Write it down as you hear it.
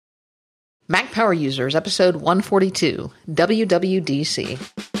Mac Power Users, episode 142, WWDC.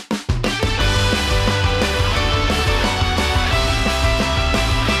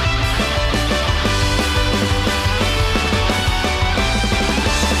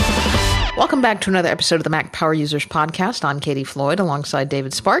 Welcome back to another episode of the Mac Power Users podcast. I'm Katie Floyd alongside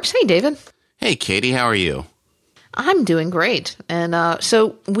David Sparks. Hey, David. Hey, Katie. How are you? I'm doing great. And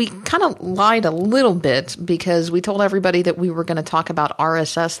so we kind of lied a little bit because we told everybody that we were going to talk about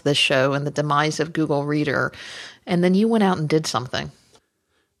RSS this show and the demise of Google Reader. And then you went out and did something.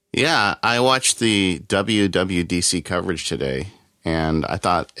 Yeah, I watched the WWDC coverage today, and I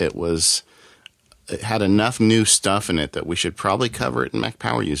thought it had enough new stuff in it that we should probably cover it in Mac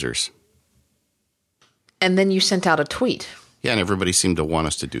Power Users. And then you sent out a tweet. Yeah, and everybody seemed to want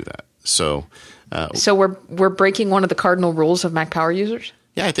us to do that. So we're breaking one of the cardinal rules of Mac Power Users?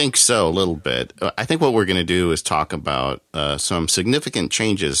 Yeah, I think so, a little bit. I think what we're going to do is talk about some significant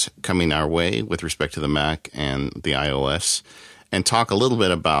changes coming our way with respect to the Mac and the iOS, and talk a little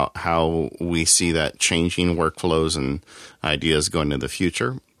bit about how we see that changing workflows and ideas going into the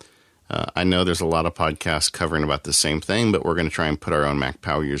future. I know there's a lot of podcasts covering about the same thing, but we're going to try and put our own Mac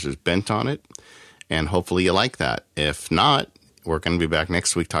Power Users bent on it, and hopefully you like that. If not, we're going to be back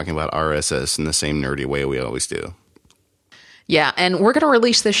next week talking about RSS in the same nerdy way we always do. Yeah, and we're going to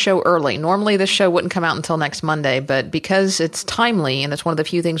release this show early. Normally, this show wouldn't come out until next Monday, but because it's timely, and it's one of the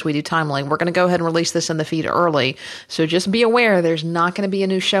few things we do timely, we're going to go ahead and release this in the feed early. So just be aware there's not going to be a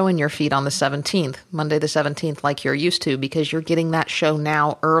new show in your feed on the 17th, Monday the 17th, like you're used to, because you're getting that show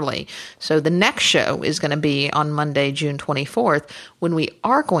now early. So the next show is going to be on Monday, June 24th, when we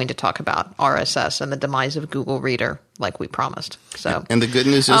are going to talk about RSS and the demise of Google Reader, like we promised. So, and the good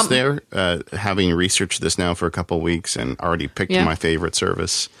news is having researched this now for a couple of weeks and already picked my favorite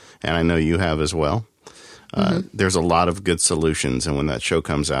service, and I know you have as well. There's a lot of good solutions, and when that show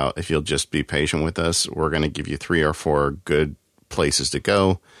comes out, if you'll just be patient with us, we're going to give you 3 or 4 good places to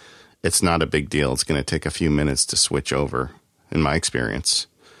go. It's not a big deal. It's going to take a few minutes to switch over, in my experience.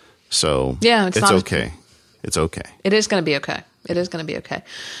 So yeah, it's okay. It's okay. It is going to be okay. It is going to be okay.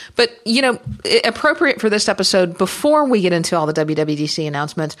 But, appropriate for this episode, before we get into all the WWDC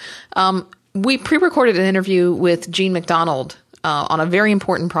announcements, we pre-recorded an interview with Jean McDonald on a very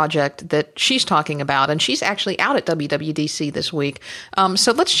important project that she's talking about, and she's actually out at WWDC this week.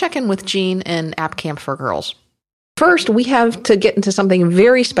 So let's check in with Jean and App Camp for Girls. First, we have to get into something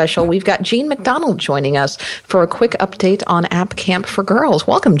very special. We've got Jean McDonald joining us for a quick update on App Camp for Girls.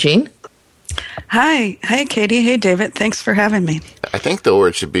 Welcome, Jean. Hi. Hey, Katie. Hey, David. Thanks for having me. I think the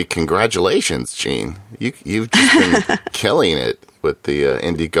word should be congratulations, Jean. You've just been killing it with the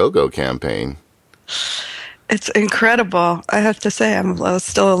Indiegogo campaign. It's incredible. I have to say, I'm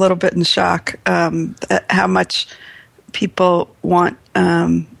still a little bit in shock at how much people want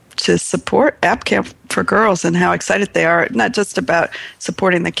to support App Camp for Girls and how excited they are, not just about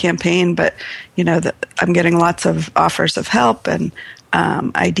supporting the campaign, but, I'm getting lots of offers of help and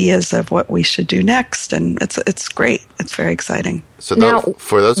ideas of what we should do next, and it's great. It's very exciting. So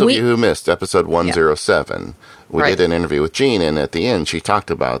for those of you who missed episode 107, we did an interview with Jean, and at the end she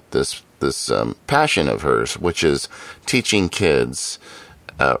talked about this passion of hers, which is teaching kids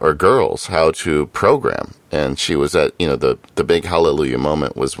or girls how to program. And she was at, the big hallelujah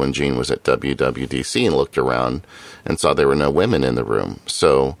moment was when Jean was at WWDC and looked around and saw there were no women in the room.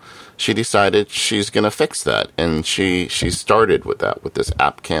 So she decided she's going to fix that, and she started with that, with this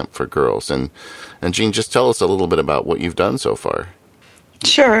App Camp for Girls. And Jean, just tell us a little bit about what you've done so far.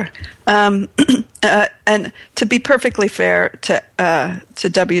 Sure. And to be perfectly fair to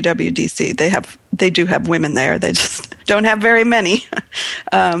WWDC, they do have women there. They just don't have very many.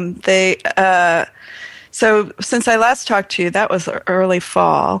 So since I last talked to you, that was early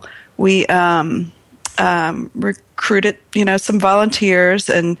fall. We recruited, some volunteers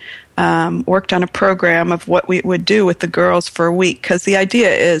and worked on a program of what we would do with the girls for a week. Because the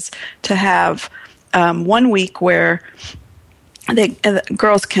idea is to have 1 week where the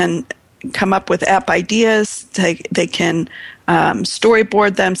girls can come up with app ideas. They can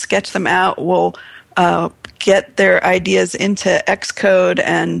storyboard them, sketch them out. We'll get their ideas into Xcode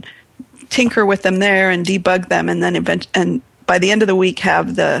and tinker with them there and debug them, and then by the end of the week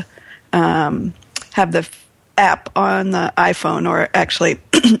have the app on the iPhone, or actually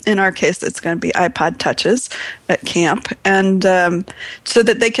in our case it's going to be iPod touches at camp, and so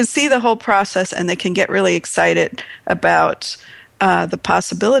that they can see the whole process and they can get really excited about the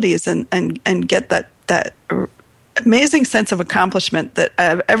possibilities and get that amazing sense of accomplishment that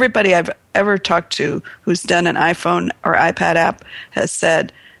everybody I've ever talked to who's done an iPhone or iPad app has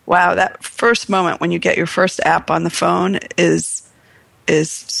said, wow, that first moment when you get your first app on the phone is is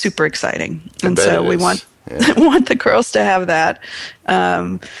super exciting. And so we want want the girls to have that.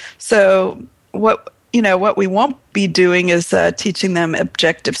 So what we won't be doing is teaching them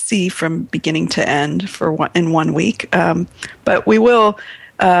Objective-C from beginning to end in 1 week. But we will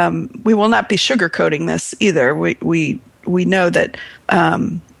not be sugarcoating this either. We know that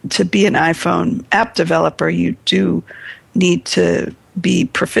to be an iPhone app developer, you do need to be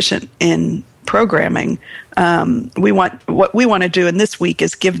proficient in programming. What we want to do in this week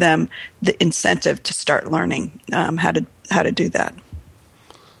is give them the incentive to start learning how to do that.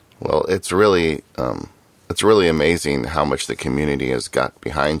 Well, it's really amazing how much the community has got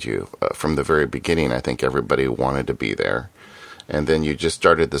behind you from the very beginning. I think everybody wanted to be there, and then you just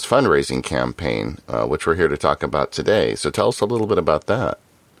started this fundraising campaign, which we're here to talk about today. So tell us a little bit about that.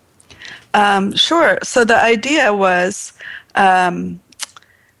 Sure. So the idea was,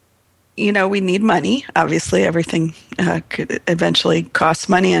 we need money. Obviously, everything could eventually cost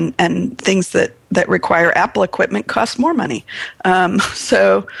money, and things that require Apple equipment cost more money.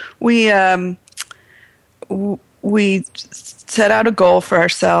 So we set out a goal for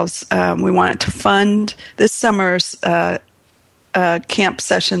ourselves. We wanted to fund this summer's camp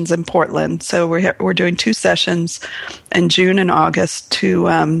sessions in Portland. So we're doing 2 sessions in June and August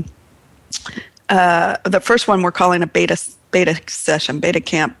to. The first one we're calling a beta session, beta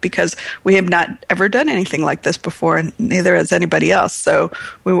camp, because we have not ever done anything like this before, and neither has anybody else. So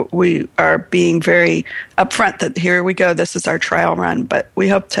we are being very upfront that here we go, this is our trial run. But we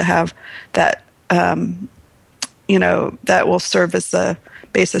hope to have that, that will serve as the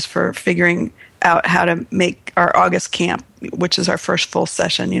basis for figuring out how to make our August camp, which is our first full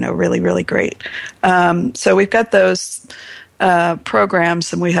session, really, really great. So we've got those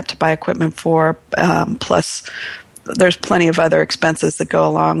programs, and we have to buy equipment for, plus there's plenty of other expenses that go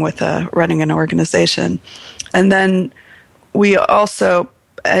along with running an organization. And then we also,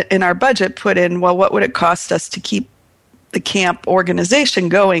 in our budget, put in, well, what would it cost us to keep the camp organization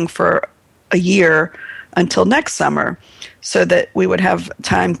going for a year until next summer, so that we would have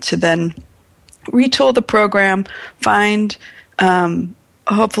time to then retool the program, find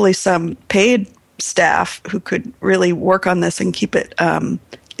hopefully some paid staff who could really work on this and keep it,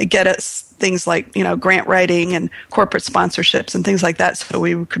 get us things like, grant writing and corporate sponsorships and things like that, so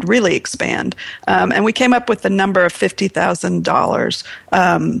we could really expand. And we came up with the number of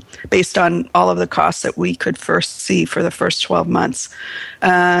 $50,000 based on all of the costs that we could first see for the first 12 months.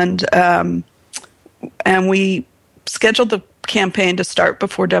 And we scheduled the campaign to start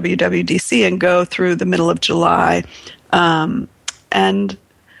before WWDC and go through the middle of July. And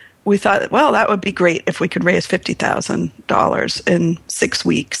we thought, well, that would be great if we could raise $50,000 in 6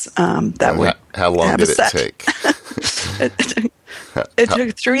 weeks. How long did it take? It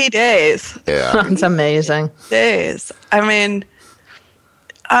took 3 days. Yeah, that's amazing. Days. I mean,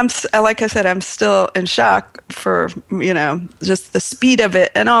 like I said, I'm still in shock for just the speed of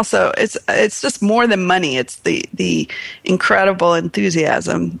it, and also it's just more than money. It's the incredible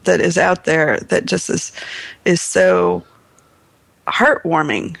enthusiasm that is out there that just is so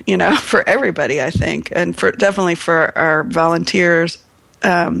heartwarming, for everybody, I think, and definitely for our volunteers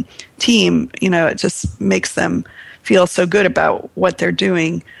team. It just makes them feel so good about what they're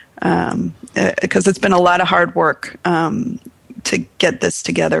doing, because it's been a lot of hard work to get this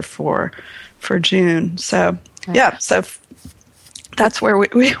together for June. So so that's where we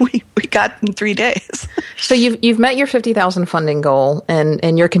got in 3 days. So you've met your 50,000 funding goal,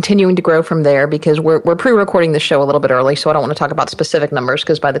 and you're continuing to grow from there, because we're pre-recording the show a little bit early, so I don't want to talk about specific numbers,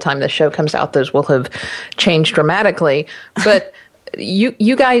 because by the time the show comes out, those will have changed dramatically. But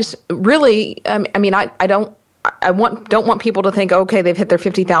you guys really, I don't want people to think, okay, they've hit their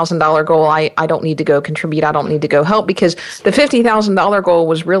 $50,000 goal, I don't need to go contribute, I don't need to go help, because the $50,000 goal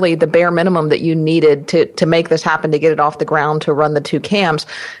was really the bare minimum that you needed to make this happen, to get it off the ground, to run the 2 camps.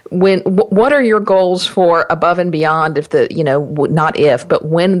 What are your goals for above and beyond, but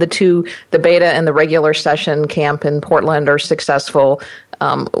when the beta and the regular session camp in Portland are successful,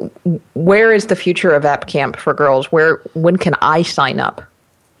 where is the future of App Camp for Girls? When can I sign up?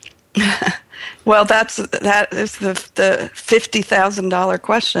 Well, that is the $50,000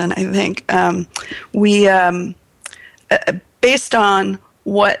 question, I think. We based on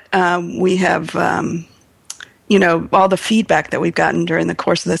what we have, all the feedback that we've gotten during the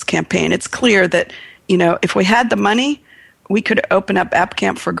course of this campaign, it's clear that if we had the money, we could open up App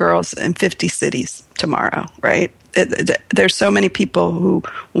Camp for Girls in 50 cities tomorrow, right? There's so many people who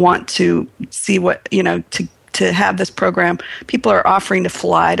want to see what to have this program. People are offering to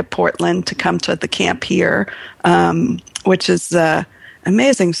fly to Portland to come to the camp here, which is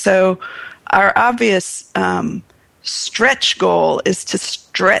amazing. So our obvious stretch goal is to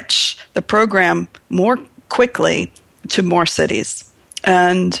stretch the program more quickly to more cities.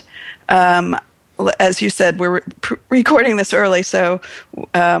 And as you said, we're recording this early, so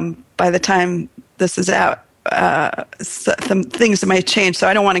by the time this is out, some things may change. So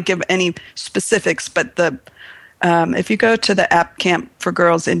I don't want to give any specifics, but if you go to the App Camp for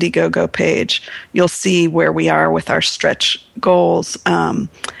Girls Indiegogo page, you'll see where we are with our stretch goals.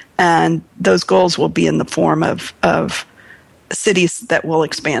 And those goals will be in the form of cities that we'll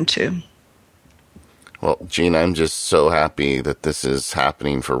expand to. Well, Jean, I'm just so happy that this is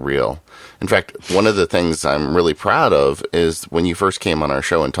happening for real. In fact, one of the things I'm really proud of is when you first came on our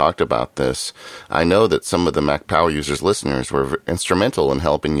show and talked about this, I know that some of the Mac Power Users listeners were instrumental in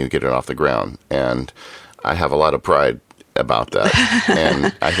helping you get it off the ground. And I have a lot of pride about that.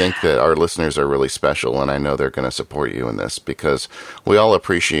 And I think that our listeners are really special, and I know they're going to support you in this because we all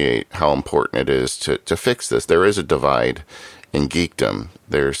appreciate how important it is to fix this. There is a divide in geekdom.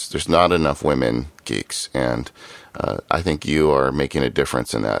 There's not enough women geeks, and I think you are making a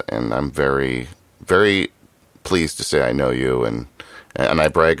difference in that. And I'm very, very pleased to say I know you, and I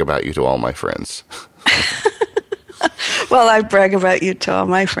brag about you to all my friends. Well, I brag about you to all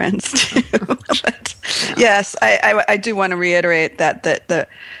my friends too. But yes, I do want to reiterate that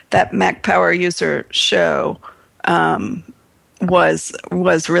Mac Power User show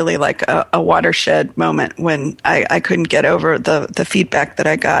was really like a watershed moment when I couldn't get over the feedback that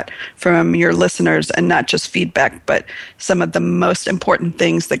I got from your listeners, and not just feedback, but some of the most important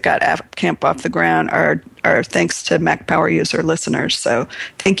things that got App Camp off the ground are thanks to Mac Power User listeners. So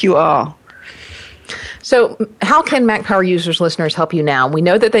thank you all. So how can Mac Power Users listeners help you now? We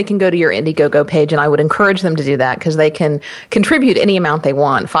know that they can go to your Indiegogo page, and I would encourage them to do that because they can contribute any amount they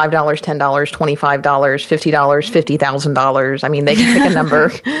want, $5, $10, $25, $50, $50,000. I mean, they can pick a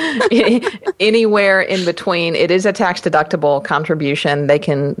number anywhere in between. It is a tax-deductible contribution. They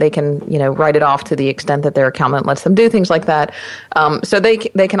can write it off to the extent that their accountant lets them do things like that. So they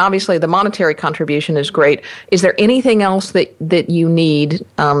can obviously, the monetary contribution is great. Is there anything else that you need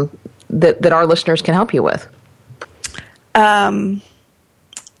that our listeners can help you with?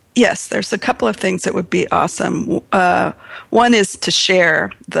 Yes, there's a couple of things that would be awesome. One is to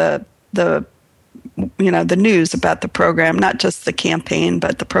share the news about the program, not just the campaign,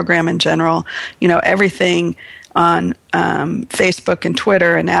 but the program in general. Everything on Facebook and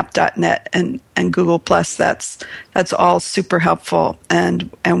Twitter and app.net and Google Plus. That's all super helpful, and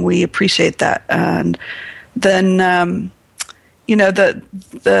we appreciate that. And then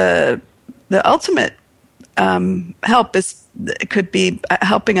the ultimate help could be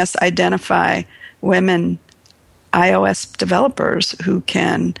helping us identify women iOS developers who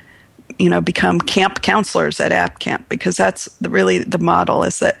can, become camp counselors at App Camp, because that's really the model,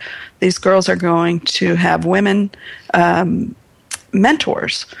 is that these girls are going to have women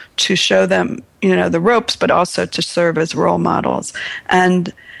mentors to show them, the ropes, but also to serve as role models.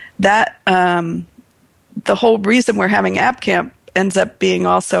 And that the whole reason we're having App Camp ends up being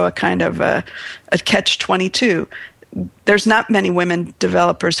also a kind of a catch-22. There's not many women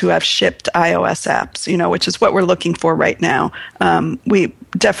developers who have shipped iOS apps, which is what we're looking for right now. We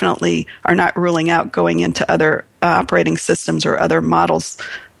definitely are not ruling out going into other operating systems or other models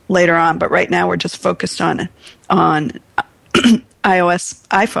later on, but right now we're just focused on iOS,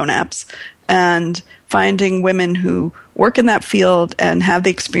 iPhone apps, and finding women who work in that field and have the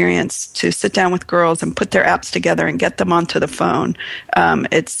experience to sit down with girls and put their apps together and get them onto the phone.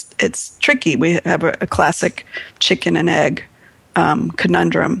 It's tricky. We have a classic chicken and egg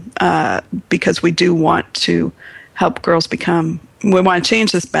conundrum because we do want to help girls we want to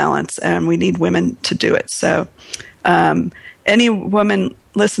change this balance, and we need women to do it. So any woman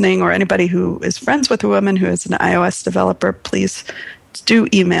listening or anybody who is friends with a woman who is an iOS developer, please do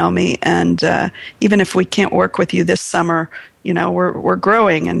email me. And even if we can't work with you this summer, we're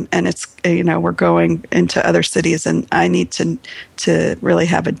growing, and it's we're going into other cities, and I need to really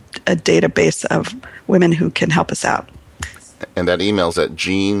have a database of women who can help us out. And that email's at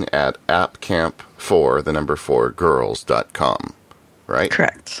jean@appcamp4girls.com, right?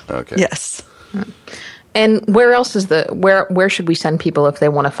 Correct. Okay. Yes. And where else is where should we send people if they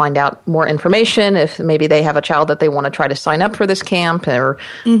want to find out more information? If maybe they have a child that they want to try to sign up for this camp, or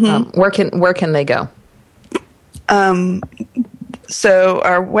where can they go? So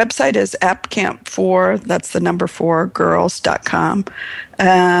our website is appcamp4. That's the number 4 girls.com.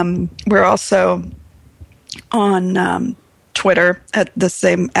 We're also on Twitter at the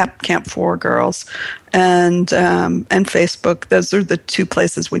same appcamp4girls, and Facebook. Those are the two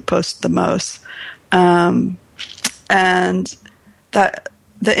places we post the most. And that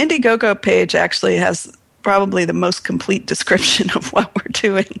the Indiegogo page actually has probably the most complete description of what we're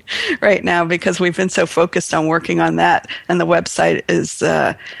doing right now, because we've been so focused on working on that, and the website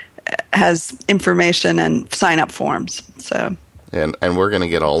has information and sign-up forms. So, and we're going to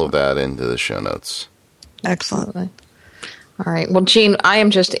get all of that into the show notes. Excellent. All right. Well, Jean, I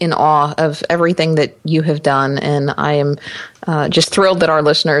am just in awe of everything that you have done, and I am just thrilled that our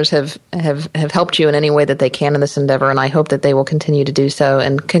listeners have helped you in any way that they can in this endeavor, and I hope that they will continue to do so.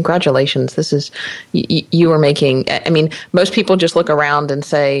 And congratulations. This is, you are making, I mean, most people just look around and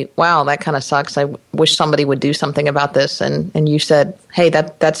say, wow, that kind of sucks. I wish somebody would do something about this. And you said, hey,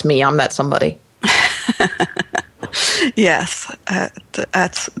 that's me. I'm that somebody. Yes.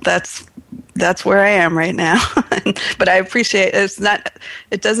 That's where I am right now. But I appreciate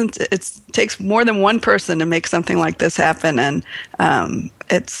it takes more than one person to make something like this happen. And I'm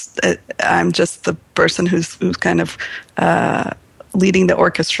just the person who's kind of leading the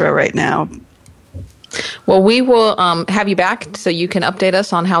orchestra right now. Well, we will have you back so you can update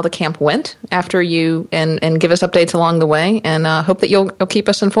us on how the camp went after you and give us updates along the way, and hope that you'll keep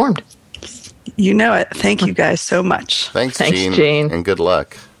us informed. You know it. Thank you guys so much. Thanks, Jean. And good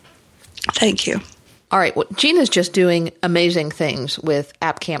luck. Thank you. All right. Well, Jean is just doing amazing things with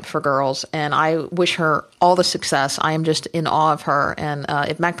App Camp for Girls, and I wish her all the success. I am just in awe of her. And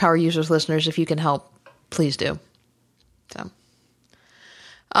if Mac Power users, listeners, if you can help, please do.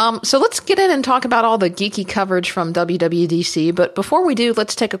 So let's get in and talk about all the geeky coverage from WWDC. But before we do,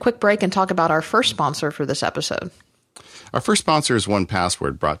 let's take a quick break and talk about our first sponsor for this episode. Our first sponsor is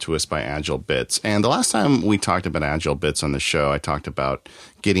 1Password, brought to us by Agile Bits. And the last time we talked about Agile Bits on the show, I talked about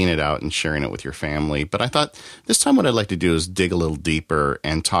getting it out and sharing it with your family. But I thought this time what I'd like to do is dig a little deeper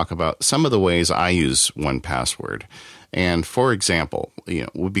and talk about some of the ways I use 1Password. And for example,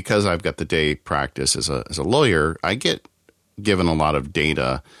 because I've got the day practice as a lawyer, I get given a lot of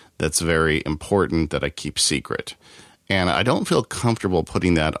data that's very important that I keep secret. And I don't feel comfortable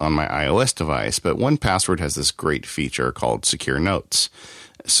putting that on my iOS device, but 1Password has this great feature called Secure Notes.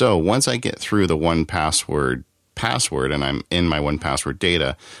 So once I get through the 1Password password and I'm in my 1Password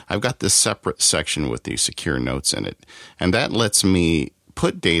data, I've got this separate section with these secure notes in it. And that lets me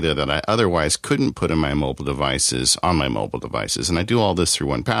put data that I otherwise couldn't put in my mobile devices on my mobile devices. And I do all this through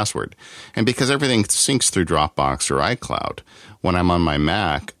 1Password. And because everything syncs through Dropbox or iCloud, when I'm on my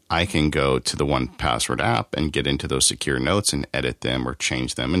Mac, I can go to the 1Password app and get into those secure notes and edit them or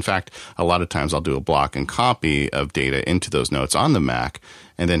change them. In fact, a lot of times I'll do a block and copy of data into those notes on the Mac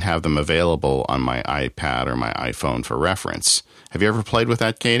and then have them available on my iPad or my iPhone for reference. Have you ever played with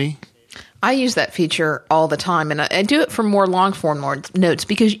that, Katie? I use that feature all the time, and I do it for more long-form notes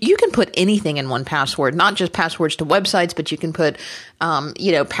because you can put anything in 1Password, not just passwords to websites, but you can put,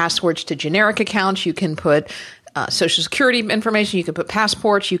 passwords to generic accounts. You can put Social Security information. You can put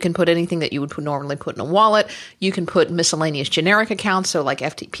passports. You can put anything that you would normally put in a wallet. You can put miscellaneous generic accounts, so like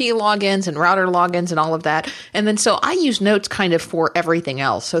FTP logins and router logins and all of that. And then so I use Notes kind of for everything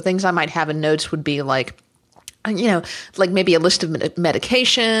else. So things I might have in Notes would be like, like maybe a list of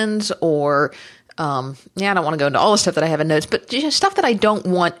medications or, I don't want to go into all the stuff that I have in Notes, but just stuff that I don't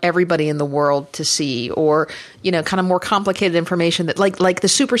want everybody in the world to see, or, kind of more complicated information that like the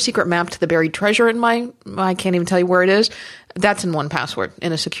super secret map to the buried treasure in I can't even tell you where it is. That's in 1Password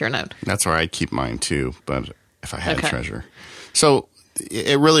in a secure note. That's where I'd keep mine too, but if I had treasure. So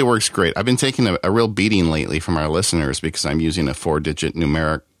it really works great. I've been taking a real beating lately from our listeners because I'm using a 4-digit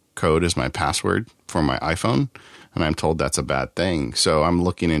numeric code as my password for my iPhone, and I'm told that's a bad thing. So I'm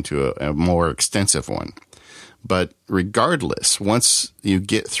looking into a more extensive one. But regardless, once you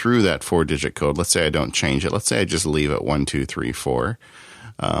get through that 4-digit code, let's say I don't change it. Let's say I just leave it 1, 2, 3, 4.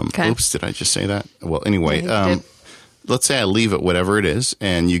 Oops, did I just say that? Well, anyway, let's say I leave it whatever it is,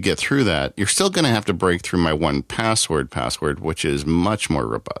 and you get through that. You're still going to have to break through my 1Password password, which is much more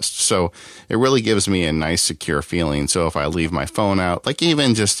robust. So it really gives me a nice, secure feeling. So if I leave my phone out, like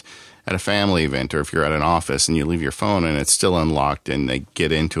even just at a family event, or if you're at an office and you leave your phone and it's still unlocked and they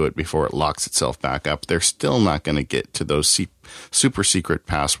get into it before it locks itself back up, they're still not going to get to those super secret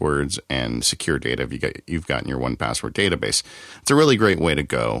passwords and secure data you've got in your 1Password database. It's a really great way to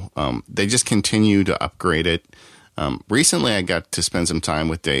go. They just continue to upgrade it. Recently, I got to spend some time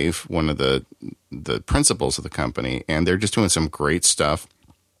with Dave, one of the principals of the company, and they're just doing some great stuff.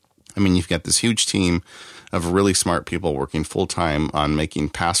 I mean, you've got this huge team of really smart people working full-time on making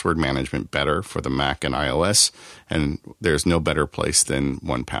password management better for the Mac and iOS, and there's no better place than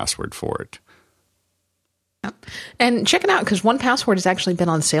 1Password for it. And check it out, because 1Password has actually been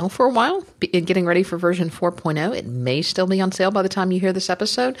on sale for a while, getting ready for version 4.0. It may still be on sale by the time you hear this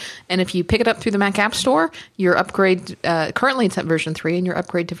episode. And if you pick it up through the Mac App Store, your upgrade, currently it's at version 3, and your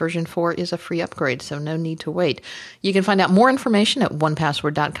upgrade to version 4 is a free upgrade, so no need to wait. You can find out more information at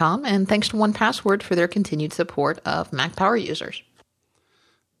 1password.com, and thanks to 1Password for their continued support of Mac Power users.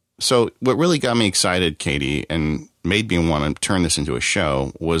 So what really got me excited, Katie, and made me want to turn this into a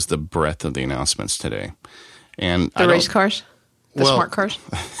show was the breadth of the announcements today. And the race cars? The smart cars?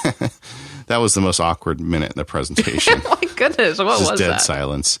 That was the most awkward minute in the presentation. My goodness, what was that? Just dead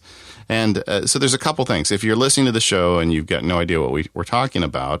silence. And so there's a couple things. If you're listening to the show and you've got no idea what we're talking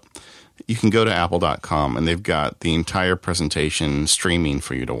about, you can go to apple.com, and they've got the entire presentation streaming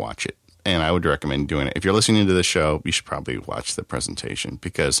for you to watch it. And I would recommend doing it. If you're listening to the show, you should probably watch the presentation,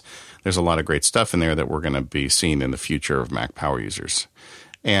 because there's a lot of great stuff in there that we're going to be seeing in the future of Mac Power users.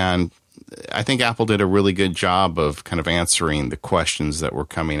 And I think Apple did a really good job of kind of answering the questions that were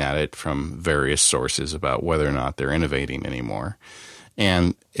coming at it from various sources about whether or not they're innovating anymore.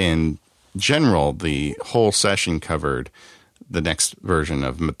 And in general, the whole session covered the next version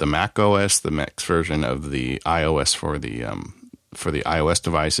of the Mac OS, the next version of the iOS for the iOS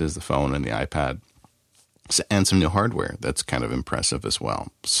devices, the phone and the iPad, and some new hardware that's kind of impressive as well.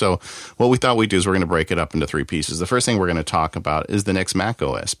 So what we thought we'd do is we're going to break it up into 3 pieces. The first thing we're going to talk about is the next Mac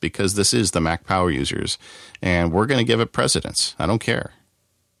OS, because this is the Mac Power users, and we're going to give it precedence. I don't care.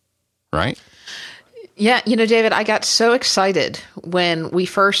 Right? Yeah, David, I got so excited when we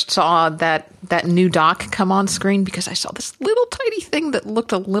first saw that new dock come on screen, because I saw this little tiny thing that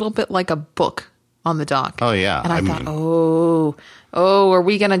looked a little bit like a book on the dock. Oh, yeah. And I thought, are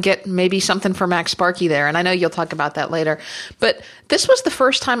we going to get maybe something for Mac Sparky there? And I know you'll talk about that later. But this was the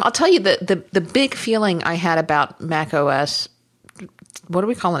first time, I'll tell you, the big feeling I had about Mac OS, what are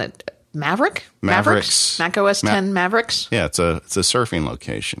we calling it? Mavericks? Mac OS 10 Mavericks? Yeah, it's a surfing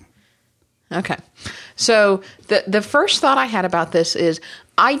location. Okay. So the first thought I had about this is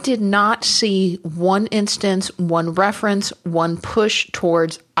I did not see one instance, one reference, one push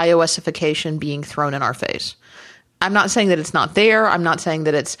towards iOSification being thrown in our face. I'm not saying that it's not there. I'm not saying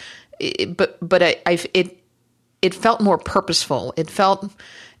that it's, but it felt more purposeful. It felt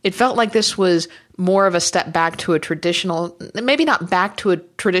like this was more of a step back to a traditional, maybe not back to a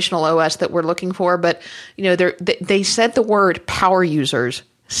traditional OS that we're looking for, but they said the word power users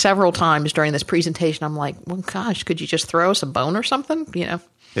several times during this presentation. I'm like, well, gosh, could you just throw us a bone or something? Yeah,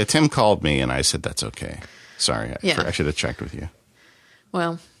 Tim called me and I said, that's okay. Sorry, I should have checked with you.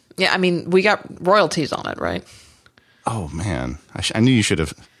 Well, yeah, I mean, we got royalties on it, right? Oh, man. I knew you should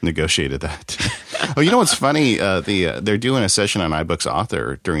have negotiated that. Oh, you know what's funny? They're doing a session on iBooks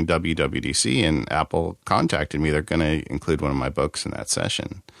Author during WWDC, and Apple contacted me. They're going to include one of my books in that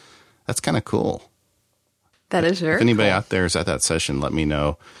session. That's kind of cool. That is very cool. If anybody out there is at that session, let me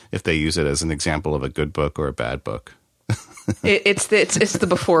know if they use it as an example of a good book or a bad book. It's the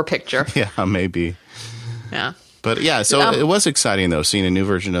before picture. Yeah, maybe. Yeah. But yeah, so it was exciting, though, seeing a new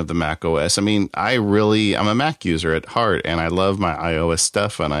version of the Mac OS. I mean, I'm a Mac user at heart, and I love my iOS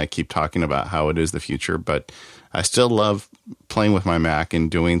stuff, and I keep talking about how it is the future, but I still love playing with my Mac and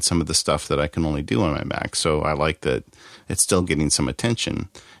doing some of the stuff that I can only do on my Mac. So I like that it's still getting some attention.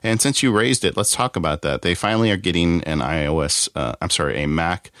 And since you raised it, let's talk about that. They finally are getting a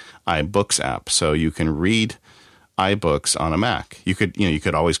Mac iBooks app, so you can read iBooks on a Mac. You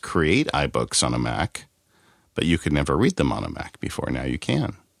could always create iBooks on a Mac, but you could never read them on a Mac before. Now you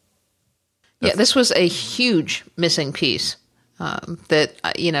can. Yeah, this was a huge missing piece.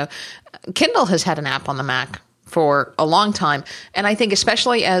 Kindle has had an app on the Mac for a long time. And I think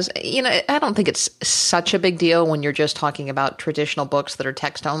especially as, I don't think it's such a big deal when you're just talking about traditional books that are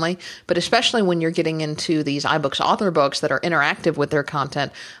text only, but especially when you're getting into these iBooks author books that are interactive with their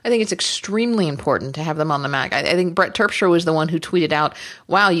content, I think it's extremely important to have them on the Mac. I think Brett Terpstra was the one who tweeted out,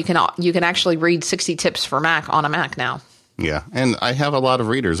 wow, you can actually read 60 tips for Mac on a Mac now. Yeah. And I have a lot of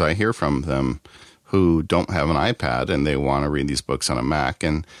readers. I hear from them who don't have an iPad and they want to read these books on a Mac.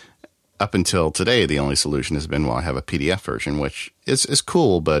 And up until today, the only solution has been, I have a PDF version, which is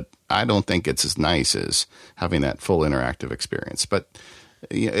cool, but I don't think it's as nice as having that full interactive experience. But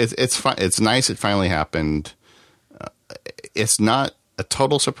it's nice it finally happened. It's not a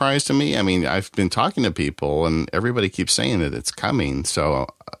total surprise to me. I mean, I've been talking to people, and everybody keeps saying that it's coming, so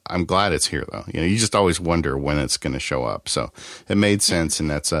I'm glad it's here, though. You just always wonder when it's going to show up. So it made sense,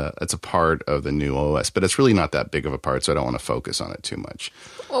 and it's a part of the new OS, but it's really not that big of a part, so I don't want to focus on it too much.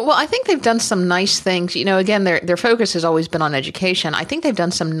 Well, I think they've done some nice things. Again, their focus has always been on education. I think they've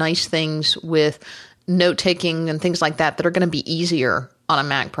done some nice things with note-taking and things like that are going to be easier a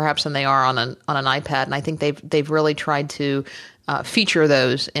Mac, perhaps, than they are on an iPad. And I think they've really tried to feature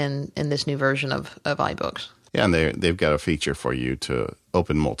those in this new version of iBooks. Yeah, and they've got a feature for you to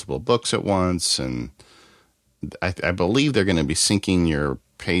open multiple books at once, and I believe they're going to be syncing your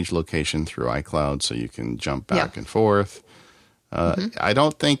page location through iCloud so you can jump back and forth. I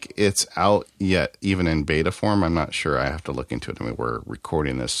don't think it's out yet, even in beta form. I'm not sure. I have to look into it. I mean, we're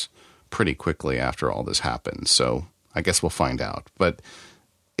recording this pretty quickly after all this happened, so I guess we'll find out. But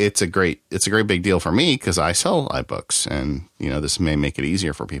it's a great big deal for me because I sell iBooks, and this may make it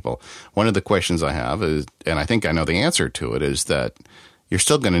easier for people. One of the questions I have is, and I think I know the answer to it, is that you're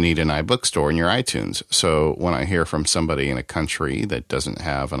still going to need an iBook store in your iTunes. So when I hear from somebody in a country that doesn't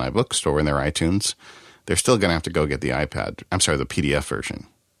have an iBook store in their iTunes, they're still going to have to go get the PDF version.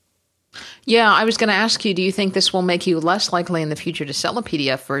 Yeah, I was going to ask you, do you think this will make you less likely in the future to sell a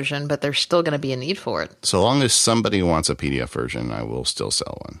PDF version, but there's still going to be a need for it? So long as somebody wants a PDF version, I will still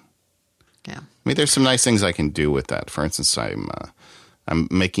sell one. Yeah. I mean, there's some nice things I can do with that. For instance, I'm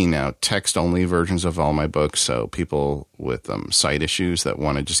making now text-only versions of all my books, so people with sight issues that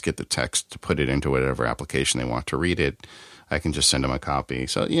want to just get the text to put it into whatever application they want to read it, I can just send them a copy.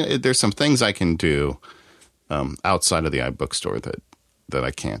 So there's some things I can do outside of the iBook store that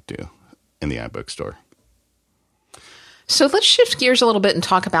I can't do in the iBook store. So let's shift gears a little bit and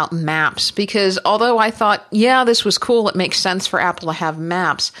talk about maps, because although I thought, this was cool, it makes sense for Apple to have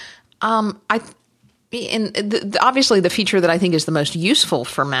maps. Obviously, the feature that I think is the most useful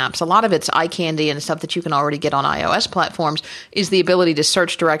for maps, a lot of it's eye candy and stuff that you can already get on iOS platforms, is the ability to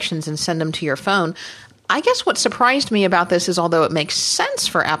search directions and send them to your phone. I guess what surprised me about this is, although it makes sense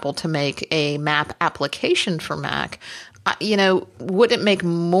for Apple to make a map application for Mac, would it make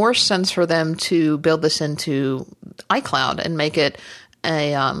more sense for them to build this into iCloud and make it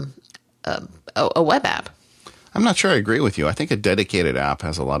a web app? I'm not sure I agree with you. I think a dedicated app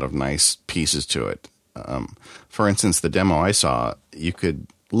has a lot of nice pieces to it. For instance, the demo I saw, you could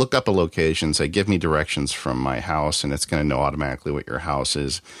look up a location, say, give me directions from my house, and it's going to know automatically what your house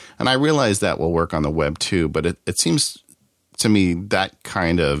is. And I realize that will work on the web too, but it seems to me that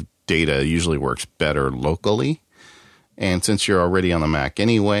kind of data usually works better locally. And since you're already on the Mac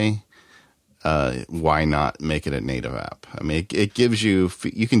anyway, why not make it a native app? I mean, it gives you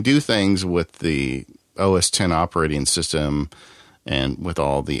can do things with the OS X operating system and with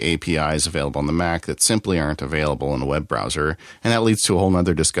all the APIs available on the Mac that simply aren't available in a web browser. And that leads to a whole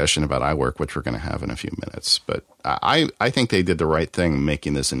nother discussion about iWork, which we're going to have in a few minutes. But I think they did the right thing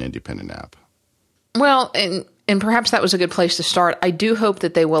making this an independent app. Well, and perhaps that was a good place to start. I do hope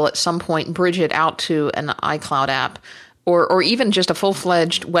that they will at some point bridge it out to an iCloud app, or even just a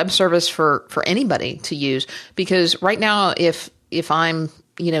full-fledged web service for anybody to use. Because right now, if I'm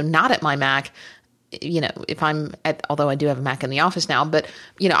not at my Mac, if I'm although I do have a Mac in the office now, but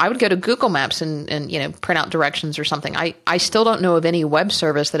I would go to Google Maps and print out directions or something. I still don't know of any web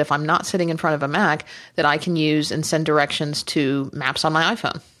service that if I'm not sitting in front of a Mac that I can use and send directions to maps on my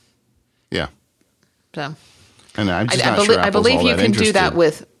iPhone. Yeah. So, and I'm just not sure I believe you can do that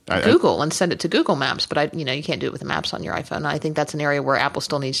with Google and send it to Google Maps, but you can't do it with the maps on your iPhone. And I think that's an area where Apple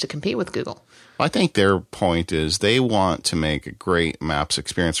still needs to compete with Google. I think their point is they want to make a great maps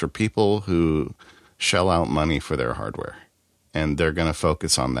experience for people who shell out money for their hardware, and they're going to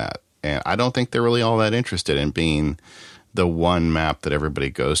focus on that. And I don't think they're really all that interested in being the one map that everybody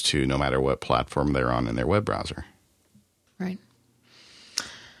goes to, no matter what platform they're on in their web browser. Right.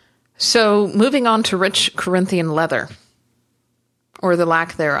 So moving on to rich Corinthian leather, or the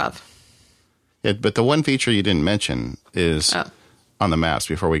lack thereof. Yeah, but the one feature you didn't mention is on the maps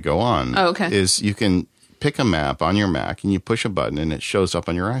before we go on. Oh, okay. Is you can pick a map on your Mac and you push a button and it shows up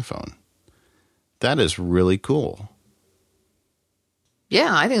on your iPhone. That is really cool.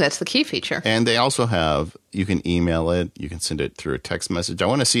 Yeah, I think that's the key feature. And they also have, you can email it, you can send it through a text message. I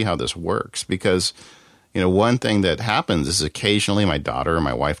want to see how this works because, one thing that happens is occasionally my daughter or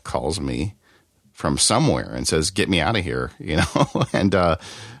my wife calls me from somewhere and says, get me out of here, and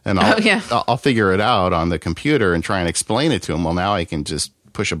I'll figure it out on the computer and try and explain it to them. Well, now I can just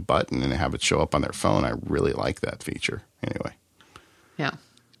push a button and have it show up on their phone. I really like that feature anyway. Yeah.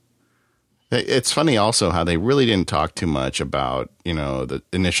 It's funny also how they really didn't talk too much about, the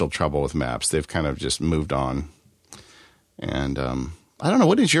initial trouble with maps. They've kind of just moved on. And I don't know.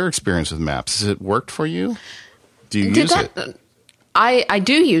 What is your experience with maps? Has it worked for you? Do you use it? I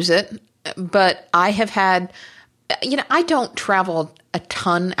do use it, but I have had, I don't travel a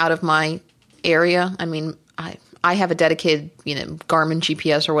ton out of my area. I mean, I have a dedicated, Garmin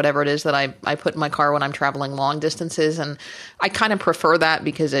GPS or whatever it is that I put in my car when I'm traveling long distances. And I kind of prefer that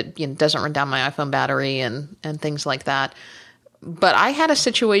because it doesn't run down my iPhone battery and things like that. but I had a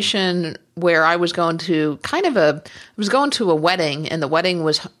situation where I was going to a wedding, and the wedding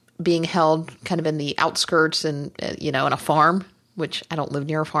was being held kind of in the outskirts and, in a farm, which I don't live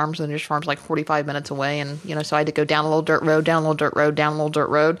near farms, and there's farms like 45 minutes away. And, so I had to go down a little dirt road, down a little dirt road, down a little dirt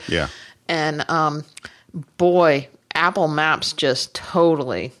road. Yeah. And, boy, Apple Maps just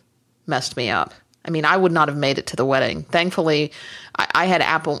totally messed me up. I mean, I would not have made it to the wedding. Thankfully, I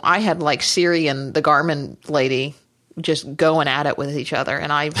had like Siri and the Garmin lady just going at it with each other.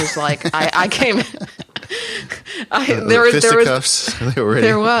 And I was like, I came... There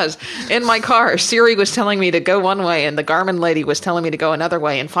was in my car. Siri was telling me to go one way, and the Garmin lady was telling me to go another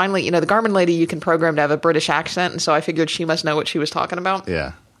way. And finally, the Garmin lady you can program to have a British accent, and so I figured she must know what she was talking about.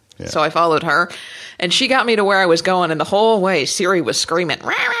 Yeah. So I followed her, and she got me to where I was going. And the whole way, Siri was screaming, "Rah,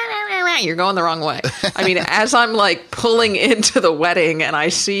 rah, rah, rah, you're going the wrong way." I mean, as I'm like pulling into the wedding, and I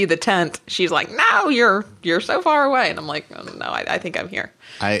see the tent, she's like, "No, you're so far away," and I'm like, "Oh, no, I think I'm here."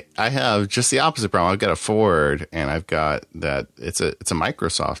 I have just the opposite problem. I've got a Ford, and I've got that it's a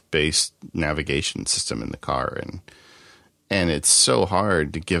Microsoft based navigation system in the car, and it's so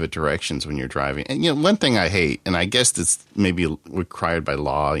hard to give it directions when you're driving. And one thing I hate, and I guess it's maybe required by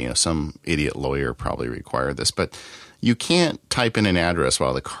law, some idiot lawyer probably required this, but you can't type in an address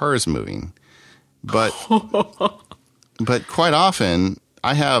while the car is moving. But but quite often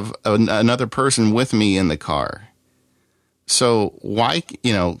I have another person with me in the car. So why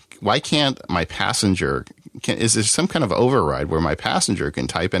can't my passenger? Is there some kind of override where my passenger can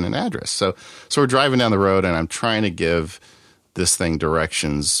type in an address? So we're driving down the road, and I'm trying to give this thing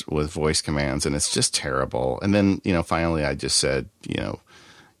directions with voice commands, and it's just terrible. And then finally I just said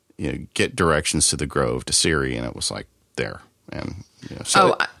get directions to the Grove to Siri, and it was like there. And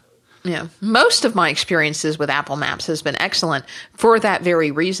yeah. Most of my experiences with Apple Maps has been excellent for that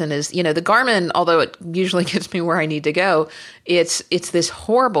very reason. Is, the Garmin, although it usually gets me where I need to go, it's this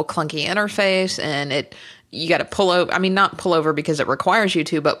horrible clunky interface, and you got to pull over. I mean, not pull over because it requires you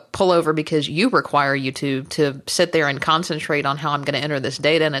to, but pull over because you require you to sit there and concentrate on how I'm going to enter this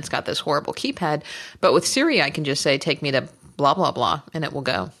data. And it's got this horrible keypad. But with Siri, I can just say, take me to blah, blah, blah, and it will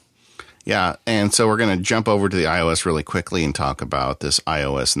go. Yeah, and so we're going to jump over to the iOS really quickly and talk about this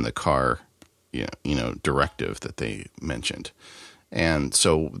iOS in the car, directive that they mentioned. And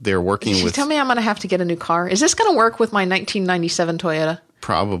so they're working with... Tell me I'm going to have to get a new car. Is this going to work with my 1997 Toyota?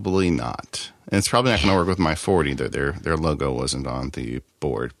 Probably not. And it's probably not going to work with my Ford either. Their logo wasn't on the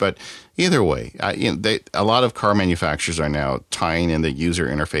board. But either way, a lot of car manufacturers are now tying in the user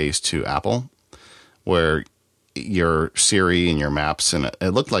interface to Apple, where your Siri and your maps, and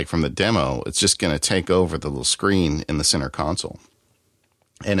it looked like from the demo, it's just going to take over the little screen in the center console.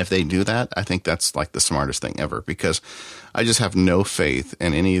 And if they do that, I think that's like the smartest thing ever, because I just have no faith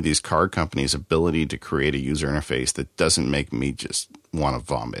in any of these car companies' ability to create a user interface that doesn't make me just want to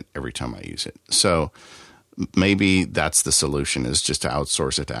vomit every time I use it. So maybe that's the solution, is just to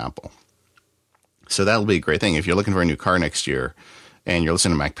outsource it to Apple. So that'll be a great thing. If you're looking for a new car next year, and you're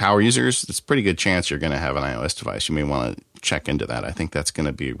listening to Mac Power users, it's a pretty good chance you're going to have an iOS device. You may want to check into that. I think that's going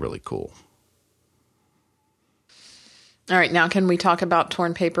to be really cool. All right, now can we talk about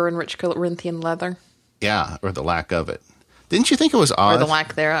torn paper and rich Corinthian leather? Yeah, or the lack of it. Didn't you think it was odd? Or the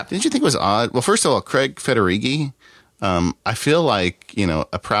lack thereof. Didn't you think it was odd? Well, first of all, Craig Federighi, I feel like,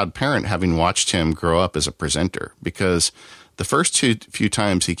 a proud parent having watched him grow up as a presenter, because the first few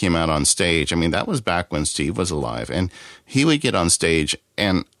times he came out on stage, I mean, that was back when Steve was alive, and he would get on stage,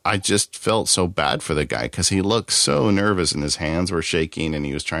 and I just felt so bad for the guy because he looked so nervous and his hands were shaking and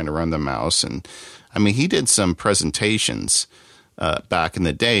he was trying to run the mouse. And I mean, he did some presentations back in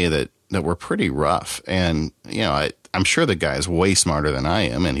the day that were pretty rough. And, I'm sure the guy is way smarter than I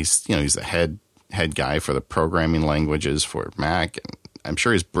am, and he's the head guy for the programming languages for Mac, and I'm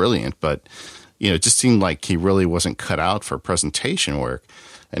sure he's brilliant, but it just seemed like he really wasn't cut out for presentation work.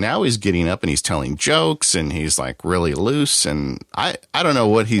 And now he's getting up and he's telling jokes, and he's like really loose. And I don't know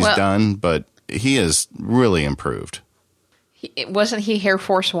what he's done, but he has really improved. Wasn't he Air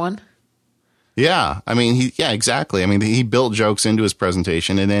Force One? Yeah. I mean, exactly. I mean, he built jokes into his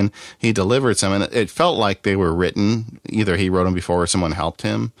presentation, and then he delivered some, and it felt like they were written. Either he wrote them before or someone helped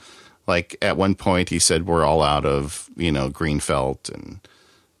him. Like at one point he said, we're all out of, green felt, and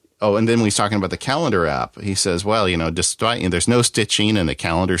then when he's talking about the calendar app, he says, well, despite there's no stitching and the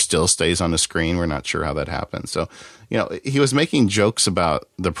calendar still stays on the screen. We're not sure how that happened. So, he was making jokes about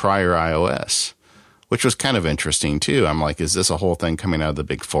the prior iOS, which was kind of interesting too. I'm like, is this a whole thing coming out of the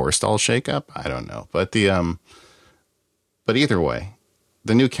big Forestall shakeup? I don't know. But but either way,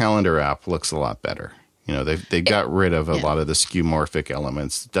 the new calendar app looks a lot better. You know, they got rid of a lot of the skeuomorphic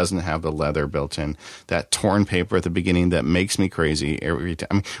elements. It doesn't have the leather built in. That torn paper at the beginning, that makes me crazy every time.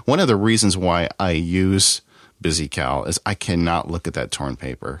 I mean, one of the reasons why I use BusyCal is I cannot look at that torn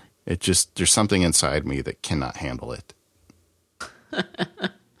paper. It just, there's something inside me that cannot handle it.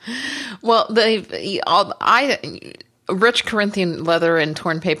 Well, rich Corinthian leather and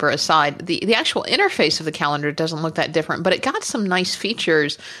torn paper aside, the actual interface of the calendar doesn't look that different, but it got some nice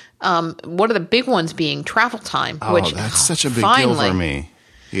features. One of the big ones being travel time. Which that's such a big deal for me.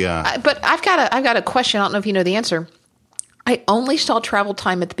 Yeah. But I've got a question. I don't know if you know the answer. I only saw travel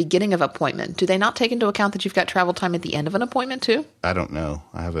time at the beginning of an appointment. Do they not take into account that you've got travel time at the end of an appointment too? I don't know.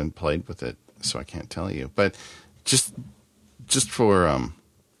 I haven't played with it, so I can't tell you. But just for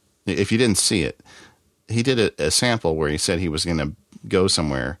if you didn't see it, he did a sample where he said he was going to go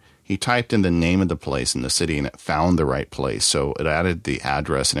somewhere. He typed in the name of the place in the city, and it found the right place. So it added the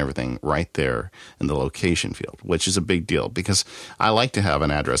address and everything right there in the location field, which is a big deal because I like to have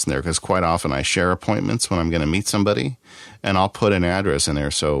an address in there because quite often I share appointments when I'm going to meet somebody, and I'll put an address in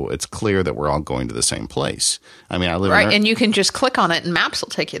there so it's clear that we're all going to the same place. I mean, I live right, and you can just click on it, and maps will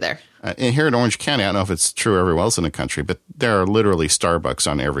take you there. And here in Orange County, I don't know if it's true everywhere else in the country, but there are literally Starbucks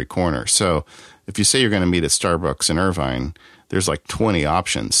on every corner. So if you say you're going to meet at Starbucks in Irvine, there's like 20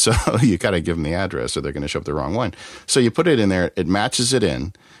 options. So you got to give them the address or they're going to show up the wrong one. So you put it in there, it matches it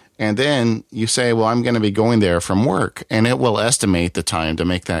in, and then you say, well, I'm going to be going there from work, and it will estimate the time to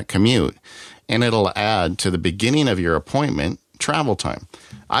make that commute. And it'll add to the beginning of your appointment travel time.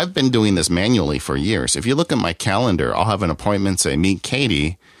 I've been doing this manually for years. If you look at my calendar, I'll have an appointment, say, meet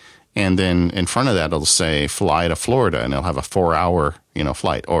Katie, and then in front of that, it'll say fly to Florida, and it'll have a 4-hour,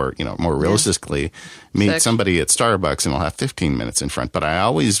 flight. Or, more realistically, meet somebody at Starbucks, and it'll have 15 minutes in front. But I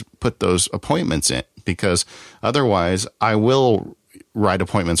always put those appointments in because otherwise I will write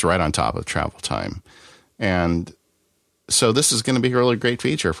appointments right on top of travel time. And so this is going to be a really great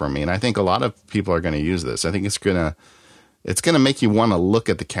feature for me. And I think a lot of people are going to use this. I think it's going to make you want to look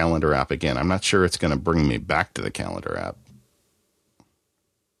at the calendar app again. I'm not sure it's going to bring me back to the calendar app.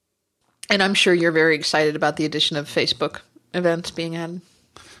 And I'm sure you're very excited about the addition of Facebook events being added.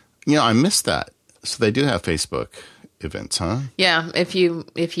 I missed that. So they do have Facebook events, huh? Yeah, if you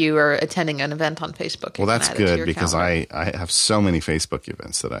are attending an event on Facebook. Well, that's good because I have so many Facebook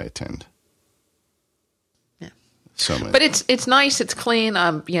events that I attend. Yeah. So many. But it's nice, it's clean.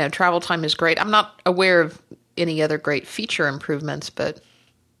 Travel time is great. I'm not aware of any other great feature improvements, but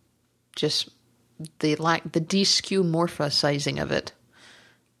just the de-skeuomorphizing of it.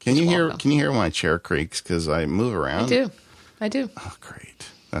 Can you hear my chair creaks because I move around? I do. Oh,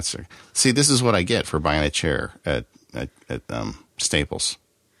 great! See, this is what I get for buying a chair at Staples.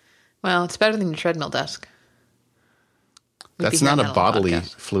 Well, it's better than your treadmill desk. That's not a bodily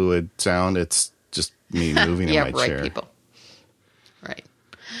fluid sound. It's just me moving in my chair. People. Right.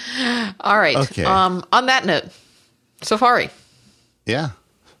 All right. Okay. On that note, Safari. Yeah.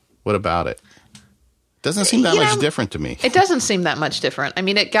 What about it? Doesn't seem that much different to me. It doesn't seem that much different. I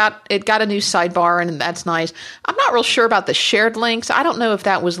mean, it got a new sidebar, and that's nice. I'm not real sure about the shared links. I don't know if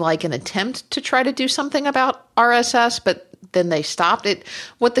that was like an attempt to try to do something about RSS, but then they stopped it.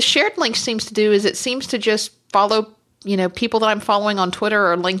 What the shared link seems to do is it seems to just follow, people that I'm following on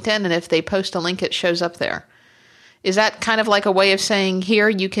Twitter or LinkedIn, and if they post a link, it shows up there. Is that kind of like a way of saying, here,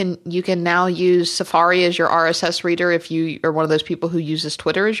 you can now use Safari as your RSS reader if you are one of those people who uses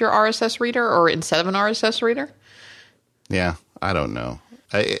Twitter as your RSS reader or instead of an RSS reader? Yeah, I don't know.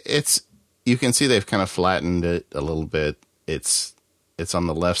 You can see they've kind of flattened it a little bit. It's on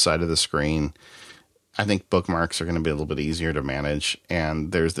the left side of the screen. I think bookmarks are going to be a little bit easier to manage,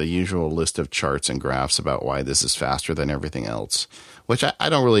 and there's the usual list of charts and graphs about why this is faster than everything else, which I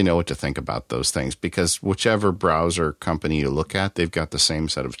don't really know what to think about those things because whichever browser company you look at, they've got the same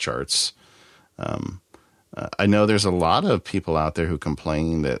set of charts. I know there's a lot of people out there who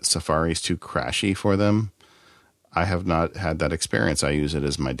complain that Safari is too crashy for them. I have not had that experience. I use it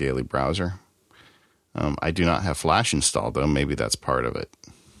as my daily browser. I do not have Flash installed, though. Maybe that's part of it.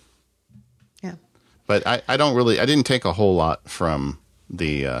 But I didn't take a whole lot from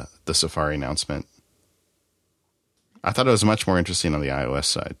the Safari announcement. I thought it was much more interesting on the iOS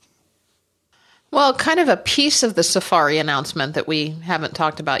side. Well, kind of a piece of the Safari announcement that we haven't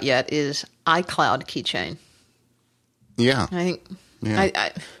talked about yet is iCloud Keychain. Yeah.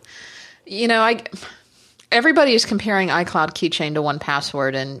 I think, everybody is comparing iCloud Keychain to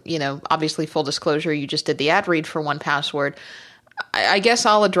 1Password. And, obviously, full disclosure, you just did the ad read for 1Password. I guess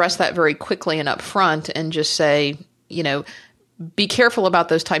I'll address that very quickly and up front and just say, be careful about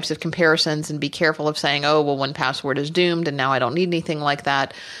those types of comparisons and be careful of saying, oh, well, 1Password is doomed and now I don't need anything like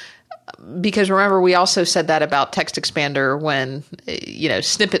that. because remember, we also said that about Text Expander when,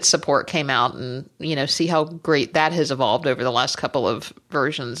 snippet support came out, and, see how great that has evolved over the last couple of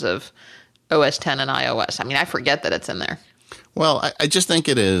versions of OS X and iOS. I mean, I forget that it's in there. Well, I just think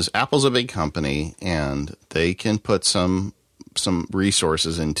it is. Apple's a big company, and they can put some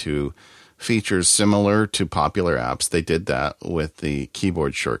resources into features similar to popular apps. They did that with the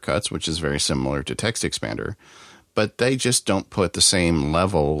keyboard shortcuts, which is very similar to Text Expander. But they just don't put the same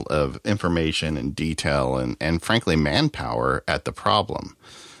level of information and detail and frankly, manpower at the problem.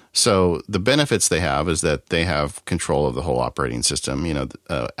 So the benefits they have is that they have control of the whole operating system.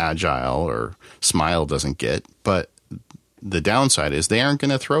 Agile or Smile doesn't get. But the downside is they aren't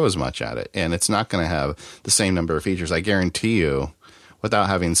going to throw as much at it, and it's not going to have the same number of features. I guarantee you, without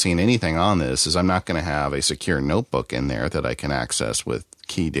having seen anything on this, is I'm not going to have a secure notebook in there that I can access with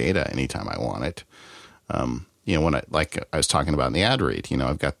key data anytime I want it. When I was talking about in the ad read,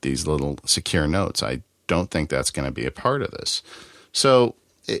 I've got these little secure notes. I don't think that's going to be a part of this. So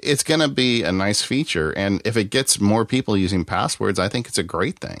it's going to be a nice feature. And if it gets more people using passwords, I think it's a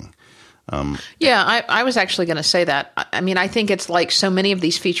great thing. I was actually going to say that. I mean, I think it's like so many of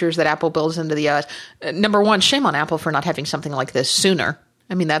these features that Apple builds into the OS. Number one, shame on Apple for not having something like this sooner.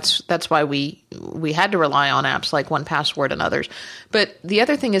 I mean, that's why we had to rely on apps like 1Password and others. But the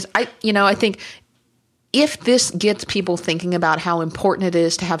other thing is, I think if this gets people thinking about how important it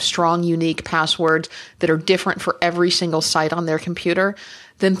is to have strong, unique passwords that are different for every single site on their computer,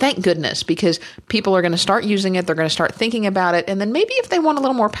 then thank goodness, because people are going to start using it. They're going to start thinking about it. And then maybe if they want a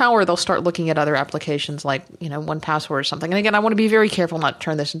little more power, they'll start looking at other applications like, 1Password or something. And again, I want to be very careful not to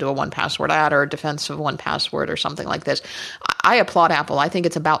turn this into a 1Password ad or a defense of 1Password or something like this. I applaud Apple. I think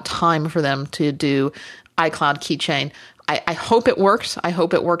it's about time for them to do iCloud Keychain. I hope it works. I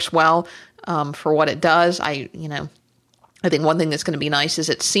hope it works well. For what it does. I think one thing that's going to be nice is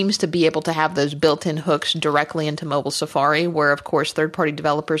it seems to be able to have those built-in hooks directly into mobile Safari, where, of course, third-party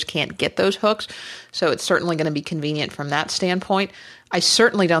developers can't get those hooks. So it's certainly going to be convenient from that standpoint. I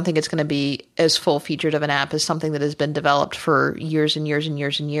certainly don't think it's going to be as full-featured of an app as something that has been developed for years and years and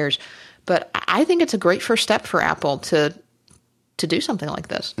years and years. But I think it's a great first step for Apple to do something like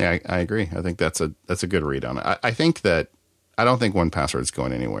this. Yeah, I agree. I think that's a good read on it. I think that I don't think 1Password is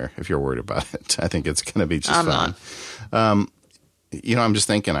going anywhere if you're worried about it. I think it's going to be just fine. I'm just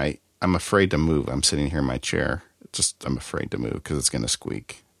thinking I'm afraid to move. I'm sitting here in my chair. I'm afraid to move because it's going to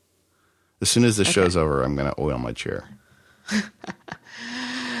squeak. As soon as this show's over, I'm going to oil my chair.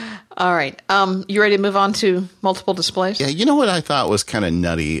 All right. You ready to move on to multiple displays? Yeah. You know what I thought was kind of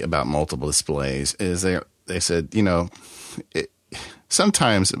nutty about multiple displays is they said,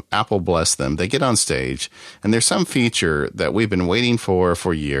 sometimes, Apple bless them, they get on stage and there's some feature that we've been waiting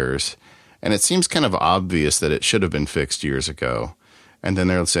for years, and it seems kind of obvious that it should have been fixed years ago. And then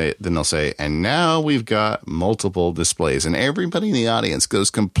they'll say, and now we've got multiple displays, and everybody in the audience goes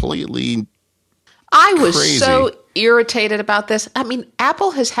completely I was crazy. So irritated about this. I mean,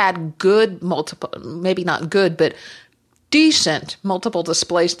 Apple has had good multiple, maybe not good, but decent multiple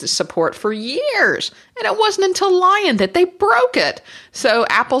displays to support for years. And it wasn't until Lion that they broke it. So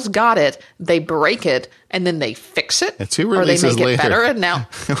Apple's got it, they break it, and then they fix it. And 2 or they releases make it later. better, and now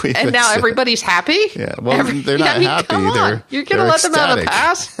everybody's happy? Yeah, well, they're not happy. Come on. You're going to let them out of the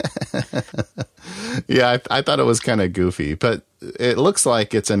pass? Yeah, I thought it was kind of goofy, but it looks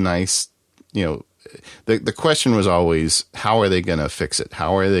like it's a nice, the question was always, how are they going to fix it?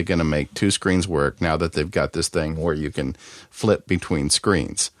 How are they going to make 2 screens work now that they've got this thing where you can flip between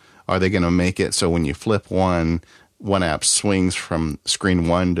screens? Are they going to make it so when you flip one app swings from screen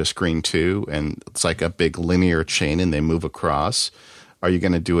 1 to screen 2 and it's like a big linear chain and they move across? Are you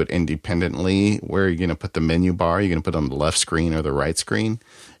going to do it independently? Where are you going to put the menu bar? Are you going to put it on the left screen or the right screen?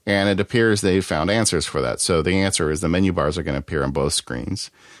 And it appears they've found answers for that. So the answer is the menu bars are going to appear on both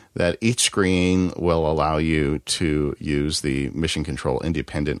screens, that each screen will allow you to use the mission control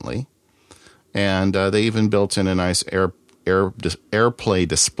independently. And they even built in a nice AirPlay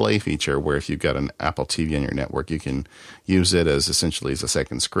display feature where if you've got an Apple TV on your network, you can use it as essentially as a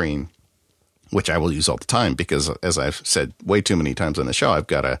second screen, which I will use all the time because, as I've said way too many times on the show, I've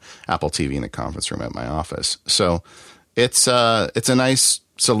got a Apple TV in the conference room at my office. So it's a nice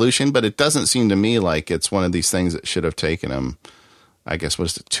solution, but it doesn't seem to me like it's one of these things that should have taken them, I guess,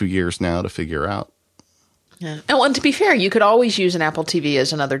 was it 2 years now to figure out? Yeah. And to be fair, you could always use an Apple TV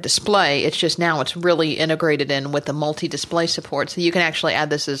as another display. It's just now it's really integrated in with the multi-display support. So you can actually add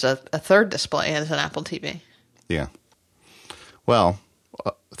this as a third display as an Apple TV. Yeah. Well,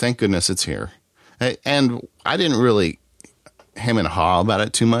 thank goodness it's here. And I didn't really hem and haw about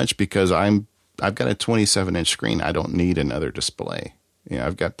it too much because I've got a 27-inch screen. I don't need another display.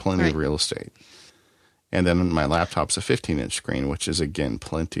 I've got plenty of real estate. And then my laptop's a 15-inch screen, which is, again,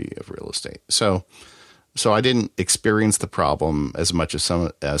 plenty of real estate. So I didn't experience the problem as much as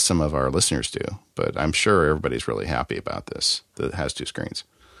some of our listeners do, but I'm sure everybody's really happy about this, that it has 2 screens.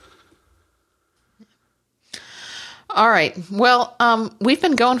 All right. Well, we've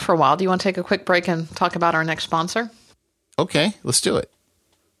been going for a while. Do you want to take a quick break and talk about our next sponsor? Okay, let's do it.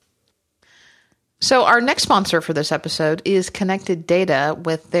 So our next sponsor for this episode is Connected Data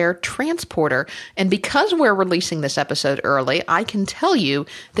with their transporter. And because we're releasing this episode early, I can tell you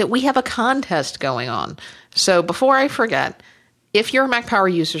that we have a contest going on. So before I forget, if you're a Mac Power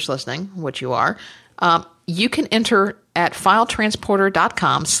users listening, which you are, you can enter at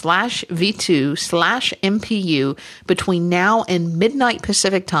filetransporter.com/v2/MPU between now and midnight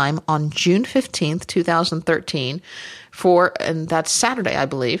Pacific time on June 15th, 2013 and that's Saturday, I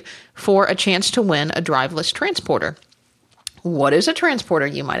believe, for a chance to win a driveless transporter. What is a transporter,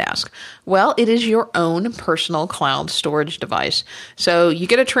 you might ask? Well, it is your own personal cloud storage device. So you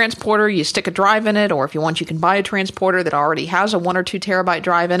get a transporter, you stick a drive in it, or if you want, you can buy a transporter that already has a 1 or 2 terabyte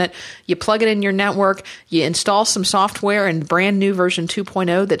drive in it. You plug it in your network, you install some software in brand new version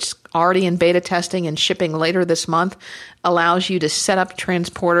 2.0 that's already in beta testing and shipping later this month, allows you to set up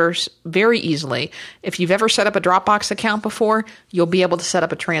transporters very easily. If you've ever set up a Dropbox account before, you'll be able to set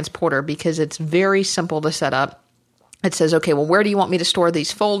up a transporter because it's very simple to set up. It says, okay, well, where do you want me to store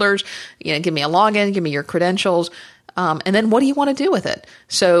these folders? Give me a login, give me your credentials, and then what do you want to do with it?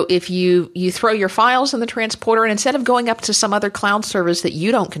 So if you throw your files in the transporter, and instead of going up to some other cloud service that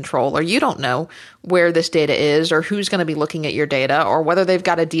you don't control or you don't know where this data is or who's going to be looking at your data or whether they've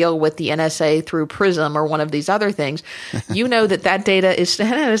got to deal with the NSA through Prism or one of these other things, you know that data is,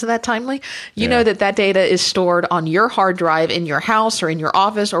 isn't that timely? You know that data is stored on your hard drive in your house or in your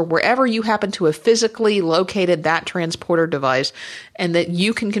office or wherever you happen to have physically located that transporter device, and that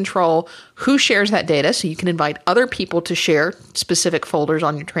you can control who shares that data, so you can invite other people to share specific folders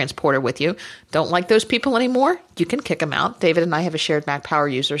on your transporter with you. Don't like those people anymore? You can kick them out. David and I have a shared Mac Power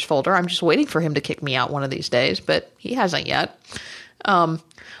users folder. I'm just waiting for him to kick me out one of these days, but he hasn't yet.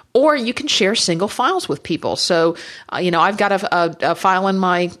 Or you can share single files with people. So, I've got a file in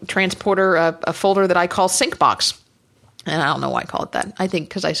my transporter, a folder that I call Syncbox. And I don't know why I call it that. I think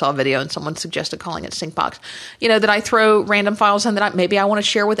because I saw a video and someone suggested calling it Syncbox. That I throw random files in that maybe I want to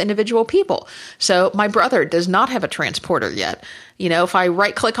share with individual people. So my brother does not have a transporter yet. If I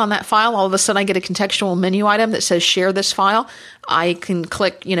right-click on that file, all of a sudden I get a contextual menu item that says share this file. I can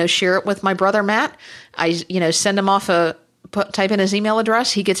click, share it with my brother Matt. I, send him off type in his email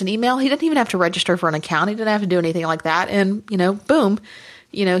address. He gets an email. He doesn't even have to register for an account. He didn't have to do anything like that. And, boom,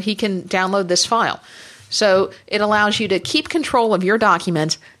 he can download this file. So it allows you to keep control of your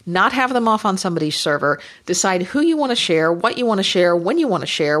documents, not have them off on somebody's server, decide who you want to share, what you want to share, when you want to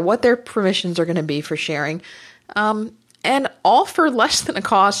share, what their permissions are going to be for sharing, and all for less than a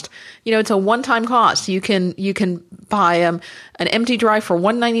cost. It's a one-time cost. You can buy an empty drive for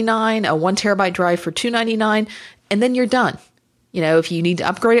 $199, a 1 terabyte drive for $299, and then you're done. If you need to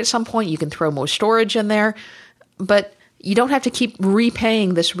upgrade at some point, you can throw more storage in there, but you don't have to keep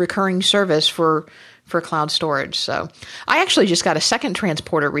repaying this recurring service for cloud storage. So I actually just got a second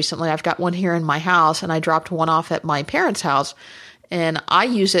transporter recently. I've got one here in my house, and I dropped one off at my parents' house, and I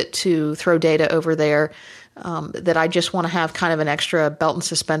use it to throw data over there that I just want to have kind of an extra belt and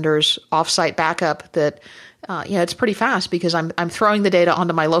suspenders offsite backup that, it's pretty fast because I'm throwing the data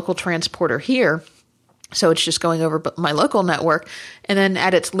onto my local transporter here. So it's just going over my local network, and then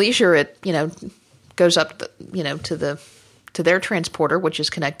at its leisure, it, goes up, to their transporter, which is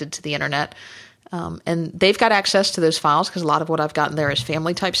connected to the internet. And they've got access to those files because a lot of what I've gotten there is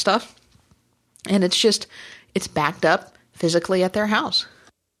family type stuff. And it's backed up physically at their house.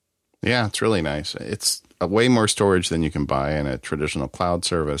 Yeah, it's really nice. It's a way more storage than you can buy in a traditional cloud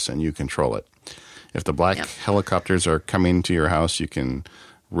service, and you control it. If the black helicopters are coming to your house, you can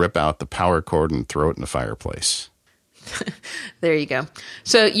rip out the power cord and throw it in the fireplace. There you go.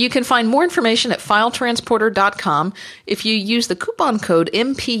 So you can find more information at filetransporter.com. If you use the coupon code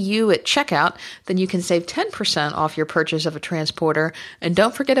MPU at checkout, then you can save 10% off your purchase of a transporter. And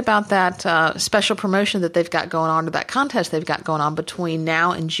don't forget about that special promotion that they've got going on, or that contest they've got going on between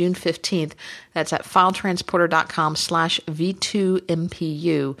now and June 15th. That's at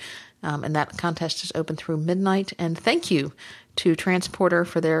filetransporter.com/V2MPU. And that contest is open through midnight. And thank you to Transporter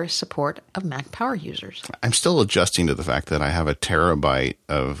for their support of Mac Power users. I'm still adjusting to the fact that I have a terabyte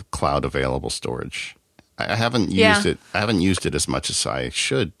of cloud available storage. I haven't used it. I haven't used it as much as I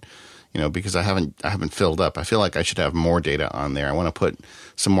should, because I haven't filled up. I feel like I should have more data on there. I want to put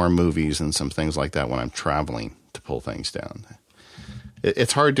some more movies and some things like that when I'm traveling to pull things down.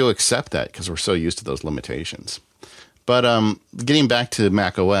 it's hard to accept that because we're so used to those limitations. But getting back to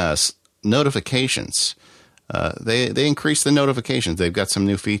Mac OS, notifications. They increased the notifications. They've got some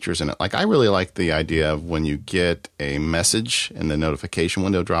new features in it. Like, I really like the idea of when you get a message and the notification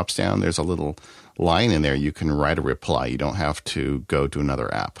window drops down, there's a little line in there. You can write a reply. You don't have to go to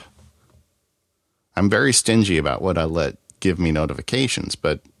another app. I'm very stingy about what I let give me notifications,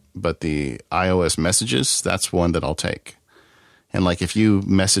 but the iOS messages, that's one that I'll take. And like, if you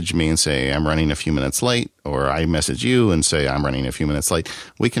message me and say, I'm running a few minutes late, or I message you and say, I'm running a few minutes late,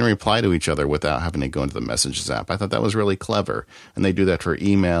 we can reply to each other without having to go into the Messages app. I thought that was really clever. And they do that for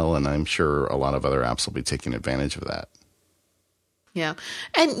email, and I'm sure a lot of other apps will be taking advantage of that. Yeah.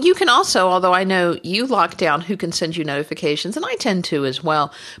 And you can also, although I know you lock down who can send you notifications, and I tend to as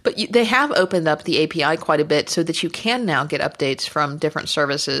well, but they have opened up the API quite a bit so that you can now get updates from different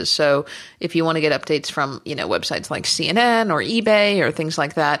services. So if you want to get updates from, websites like CNN or eBay or things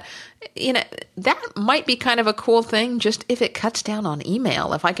like that, that might be kind of a cool thing, just if it cuts down on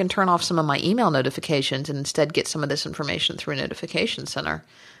email. If I can turn off some of my email notifications and instead get some of this information through a notification center,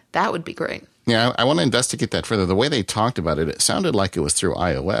 that would be great. Yeah, I want to investigate that further. The way they talked about it, it sounded like it was through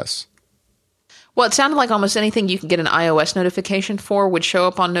iOS. Well, it sounded like almost anything you can get an iOS notification for would show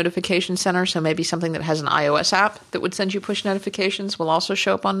up on Notification Center. So maybe something that has an iOS app that would send you push notifications will also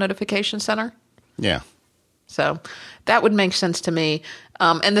show up on Notification Center. Yeah. So that would make sense to me.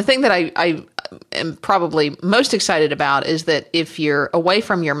 And the thing that I am probably most excited about is that if you're away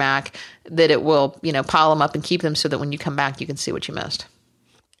from your Mac, that it will, pile them up and keep them so that when you come back, you can see what you missed.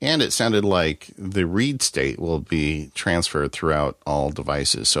 And it sounded like the read state will be transferred throughout all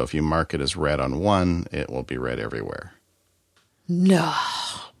devices. So if you mark it as red on one, it will be red everywhere. No.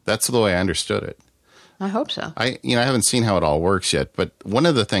 That's the way I understood it. I hope so. I haven't seen how it all works yet, but one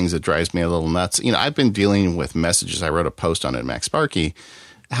of the things that drives me a little nuts, I've been dealing with messages. I wrote a post on it, MacSparky.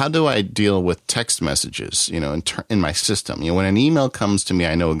 How do I deal with text messages, in my system? When an email comes to me,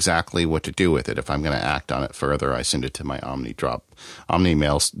 I know exactly what to do with it. If I'm going to act on it further, I send it to my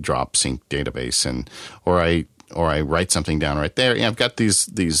OmniMail drop sync database, or I write something down right there. I've got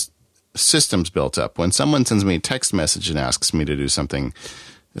these systems built up. When someone sends me a text message and asks me to do something,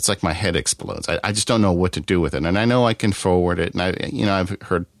 it's like my head explodes. I just don't know what to do with it. And I know I can forward it. And I've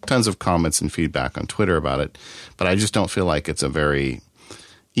heard tons of comments and feedback on Twitter about it, but I just don't feel like it's a very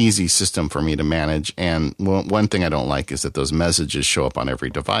easy system for me to manage. And one thing I don't like is that those messages show up on every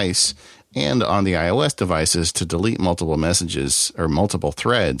device, and on the iOS devices, to delete multiple messages or multiple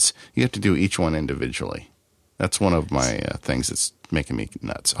threads, you have to do each one individually. That's one of my things that's making me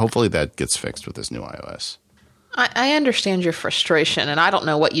nuts. Hopefully that gets fixed with this new iOS. I understand your frustration, and I don't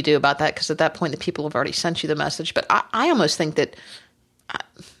know what you do about that, because at that point the people have already sent you the message. But I almost think that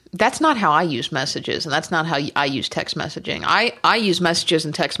that's not how I use messages, and that's not how I use text messaging. I use messages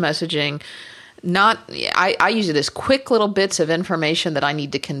and text messaging. I use it as quick little bits of information that I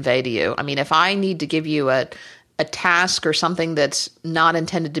need to convey to you. I mean, if I need to give you a task or something that's not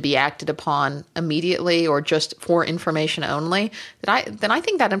intended to be acted upon immediately, or just for information only, then I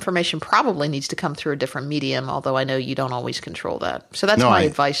think that information probably needs to come through a different medium, although I know you don't always control that. So that's my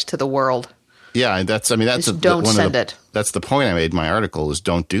advice to the world. Yeah, don't send it. That's the point I made in my article, is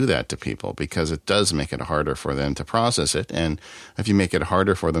don't do that to people, because it does make it harder for them to process it. And if you make it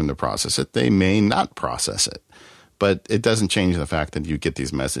harder for them to process it, they may not process it. But it doesn't change the fact that you get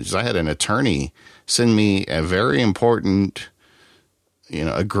these messages. I had an attorney send me a very important,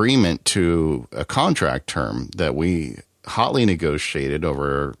 agreement to a contract term that we hotly negotiated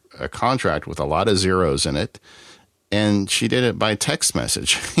over a contract with a lot of zeros in it. And she did it by text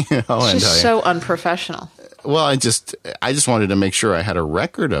message. It's just so unprofessional. Well, I just wanted to make sure I had a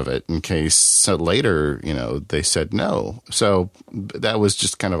record of it in case later, they said no. So that was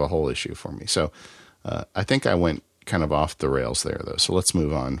just kind of a whole issue for me. So I think I went kind of off the rails there, though. So let's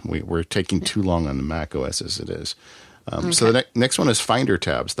move on. We're taking too long on the Mac OS as it is. Okay. So the next one is Finder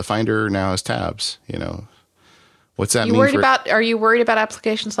tabs. The Finder now has tabs. What's that mean? Are you worried about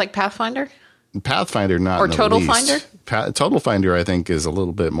applications like Pathfinder? Pathfinder, not or in the Total least. Finder? Total Finder, I think, is a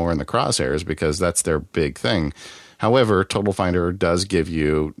little bit more in the crosshairs because that's their big thing. However, Total Finder does give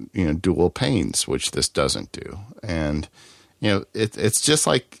you, dual panes, which this doesn't do. And, it's just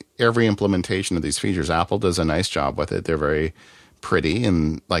like every implementation of these features. Apple does a nice job with it. They're very pretty,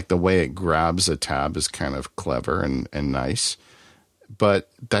 and like the way it grabs a tab is kind of clever and nice. But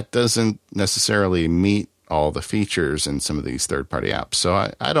that doesn't necessarily meet all the features in some of these third-party apps. So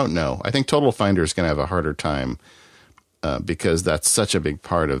I don't know. I think Total Finder is going to have a harder time because that's such a big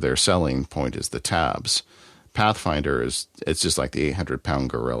part of their selling point is the tabs. Pathfinder it's just like the 800-pound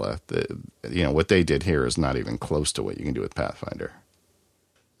gorilla. What they did here is not even close to what you can do with Pathfinder.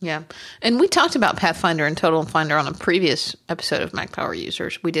 Yeah. And we talked about Pathfinder and Total Finder on a previous episode of Mac Power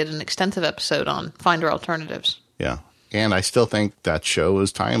Users. We did an extensive episode on Finder alternatives. Yeah. And I still think that show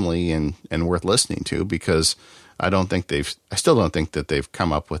is timely and worth listening to, because I still don't think that they've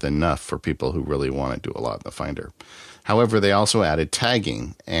come up with enough for people who really want to do a lot in the Finder. However, they also added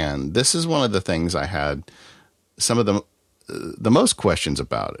tagging. And this is one of the things I had some of the most questions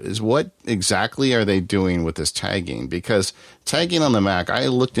about, is what exactly are they doing with this tagging? Because tagging on the Mac, I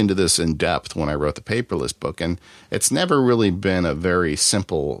looked into this in depth when I wrote the paperless book, and it's never really been a very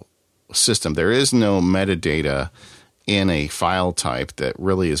simple system. There is no metadata in a file type that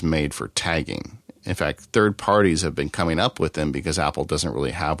really is made for tagging. In fact, third parties have been coming up with them because Apple doesn't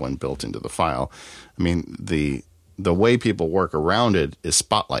really have one built into the file. I mean, the way people work around it is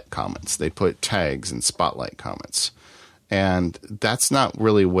Spotlight comments. They put tags in Spotlight comments. And that's not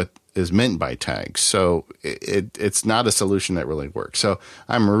really what is meant by tags. So it's not a solution that really works. So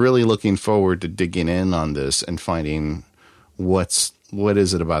I'm really looking forward to digging in on this and finding what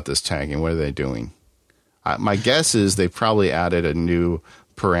is it about this tagging? What are they doing? My guess is they probably added a new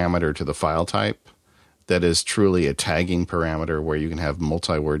parameter to the file type that is truly a tagging parameter where you can have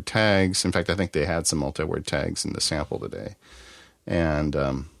multi-word tags. In fact, I think they had some multi-word tags in the sample today. And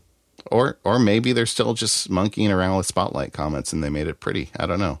or maybe they're still just monkeying around with Spotlight comments and they made it pretty. I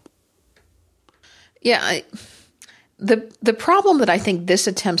don't know. Yeah, the problem that I think this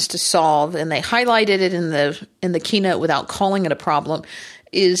attempts to solve, and they highlighted it in the keynote without calling it a problem,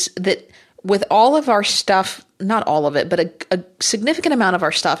 is that with all of our stuff, not all of it, but a significant amount of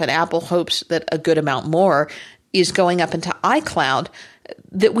our stuff, and Apple hopes that a good amount more is going up into iCloud,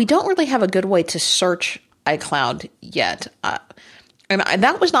 that we don't really have a good way to search iCloud yet. And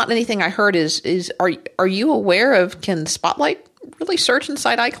that was not anything I heard. Are you aware of, can Spotlight really search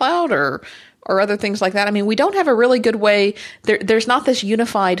inside iCloud or other things like that? I mean, we don't have a really good way. There's not this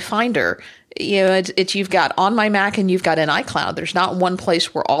unified Finder. You know, it's you've got on my Mac and you've got in iCloud. There's not one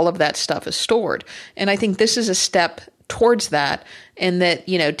place where all of that stuff is stored. And I think this is a step towards that, and that,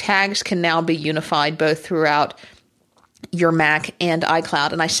 you know, tags can now be unified both throughout your Mac and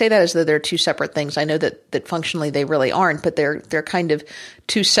iCloud. And I say that as though they're two separate things. I know that functionally they really aren't, but they're kind of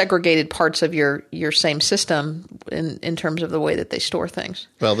two segregated parts of your same system in terms of the way that they store things.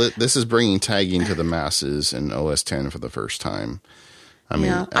 Well, this is bringing tagging to the masses in OS X for the first time. I mean,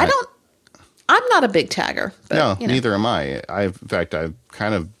 yeah, I'm not a big tagger. But, no, you know. Neither am I. In fact, I've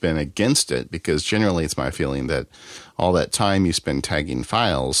kind of been against it because generally it's my feeling that all that time you spend tagging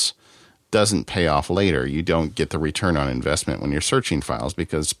files doesn't pay off later. You don't get the return on investment when you're searching files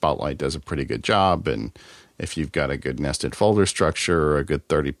because Spotlight does a pretty good job. And if you've got a good nested folder structure or a good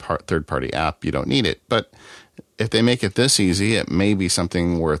third-party app, you don't need it. But if they make it this easy, it may be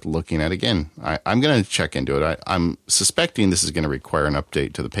something worth looking at again. I'm going to check into it. I'm suspecting this is going to require an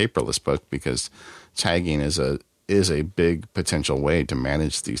update to the paperless book because tagging is a big potential way to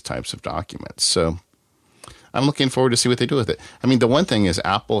manage these types of documents. So I'm looking forward to see what they do with it. I mean, the one thing is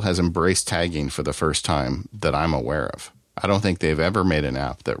Apple has embraced tagging for the first time that I'm aware of. I don't think they've ever made an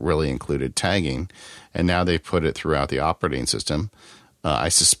app that really included tagging, and now they've put it throughout the operating system. I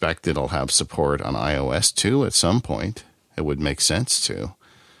suspect it'll have support on iOS too at some point. It would make sense to.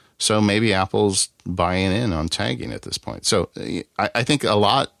 So maybe Apple's buying in on tagging at this point. So I think a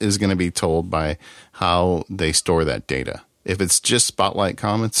lot is going to be told by how they store that data. If it's just Spotlight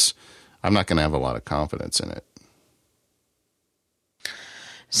comments, I'm not going to have a lot of confidence in it.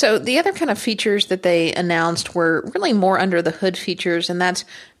 So the other kind of features that they announced were really more under the hood features, and that's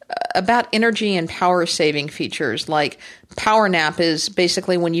about energy and power saving features. Like Power Nap is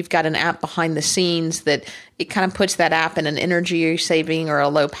basically when you've got an app behind the scenes that it kind of puts that app in an energy saving or a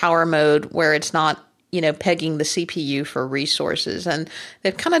low power mode where it's not, pegging the CPU for resources. And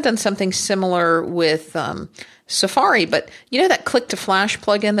they've kind of done something similar with Safari, but that Click to Flash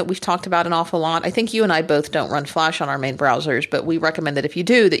plugin that we've talked about an awful lot. I think you and I both don't run Flash on our main browsers, but we recommend that if you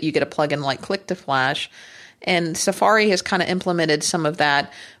do, that you get a plugin like Click to Flash. And Safari has kind of implemented some of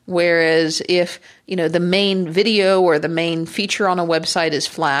that, whereas if, the main video or the main feature on a website is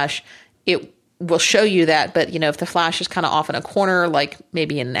Flash, it will show you that. But, if the Flash is kind of off in a corner, like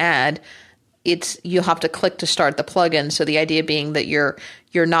maybe in an ad, you'll have to click to start the plugin. So the idea being that you're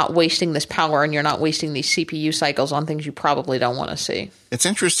not wasting this power and you're not wasting these CPU cycles on things you probably don't want to see. It's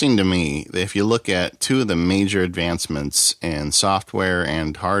interesting to me that if you look at two of the major advancements in software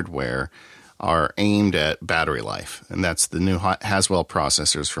and hardware are aimed at battery life, and that's the new Haswell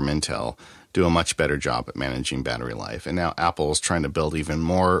processors from Intel do a much better job at managing battery life. And now Apple is trying to build even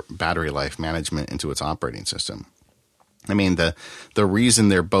more battery life management into its operating system. I mean, the reason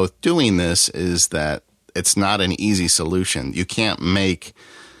they're both doing this is that it's not an easy solution. You can't make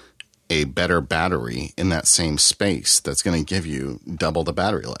a better battery in that same space that's going to give you double the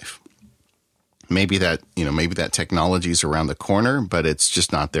battery life. Maybe that technology is around the corner, but it's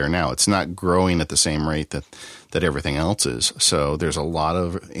just not there now. It's not growing at the same rate that everything else is. So there's a lot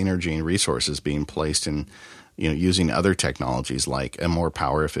of energy and resources being placed in, using other technologies like a more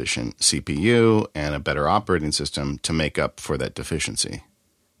power efficient CPU and a better operating system to make up for that deficiency.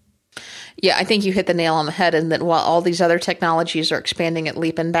 Yeah, I think you hit the nail on the head, and that while all these other technologies are expanding at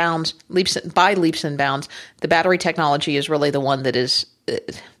leaps and bounds, the battery technology is really the one that is,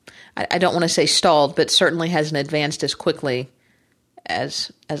 I don't want to say stalled, but certainly hasn't advanced as quickly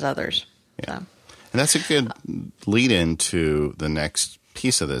as others. Yeah. So. And that's a good lead into the next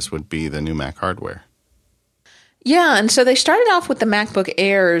piece of this would be the new Mac hardware. Yeah, and so they started off with the MacBook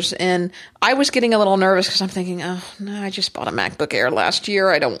Airs, and I was getting a little nervous because I'm thinking, oh, no, I just bought a MacBook Air last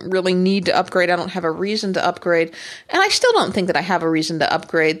year. I don't really need to upgrade. I don't have a reason to upgrade. And I still don't think that I have a reason to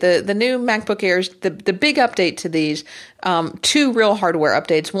upgrade. The new MacBook Airs, the big update to these, two real hardware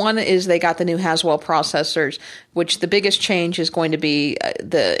updates. One is they got the new Haswell processors, which the biggest change is going to be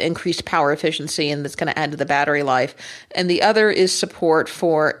the increased power efficiency, and that's going to add to the battery life. And the other is support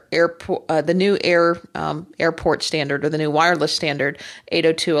for the new AirPort standard, or the new wireless standard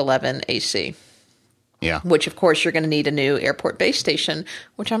 802.11 AC. Yeah. Which, of course, you're going to need a new airport base station,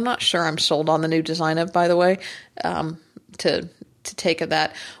 which I'm not sure I'm sold on the new design of, by the way, to take of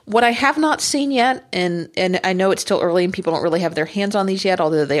that. What I have not seen yet, and I know it's still early and people don't really have their hands on these yet,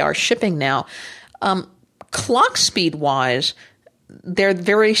 although they are shipping now, clock speed wise, they're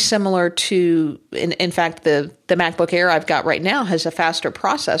very similar to, in fact, the MacBook Air I've got right now has a faster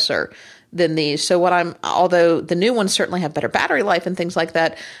processor than these. So although the new ones certainly have better battery life and things like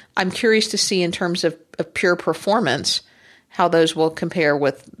that, I'm curious to see in terms of pure performance how those will compare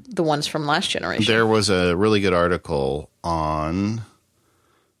with the ones from last generation. There was a really good article on,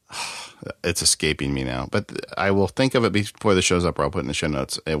 it's escaping me now, but I will think of it before the show's up, or I'll put it in the show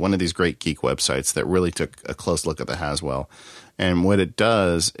notes, at one of these great geek websites that really took a close look at the Haswell. And what it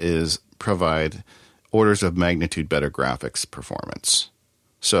does is provide orders of magnitude better graphics performance.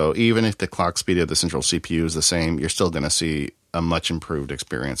 So even if the clock speed of the central CPU is the same, you're still going to see a much improved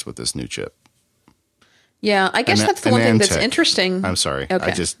experience with this new chip. Yeah, I guess that's the one thing that's interesting. I'm sorry. Okay.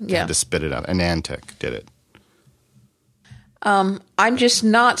 I just had to spit it out. AnandTech did it. I'm just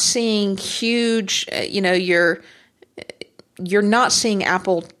not seeing huge, you're not seeing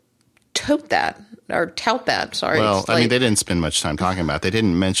Apple tout that. Sorry. Well, they didn't spend much time talking about it. They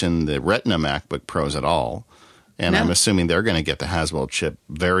didn't mention the Retina MacBook Pros at all. And I'm assuming they're going to get the Haswell chip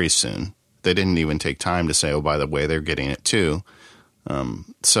very soon. They didn't even take time to say, oh, by the way, they're getting it too.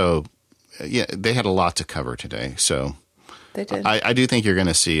 They had a lot to cover today. So they did. I do think you're going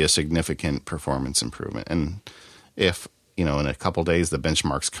to see a significant performance improvement. And if, in a couple days the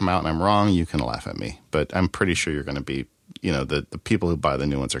benchmarks come out and I'm wrong, you can laugh at me. But I'm pretty sure you're going to be, the people who buy the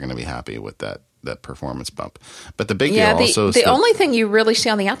new ones are going to be happy with that performance bump. But the big deal also is the only thing you really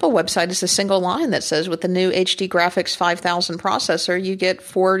see on the Apple website is a single line that says with the new HD Graphics 5000 processor, you get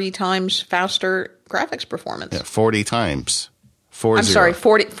 40 times faster graphics performance. Yeah, 40 times.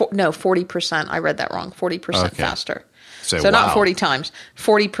 40%. I read that wrong. 40% faster. So not 40 times,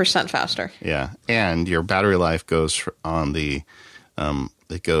 40% faster. Yeah. And your battery life goes on it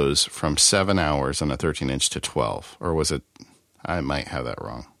goes from 7 hours on a 13-inch to 12. Or was it, I might have that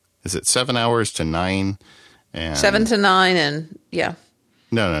wrong. Is it 7 hours to 9? And 7 to 9 and yeah.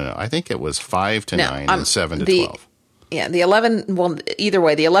 No. I think it was 5 to 9 and 7 to 12. Yeah, the 11, well, either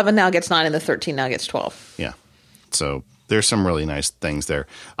way, the 11 now gets 9 and the 13 now gets 12. Yeah. So there's some really nice things there.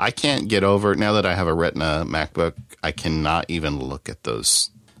 I can't get over, now that I have a Retina MacBook, I cannot even look at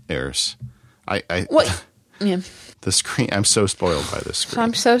those Airs. What? Yeah. The screen, I'm so spoiled by this screen.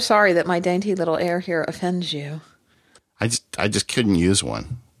 I'm so sorry that my dainty little Air here offends you. I just couldn't use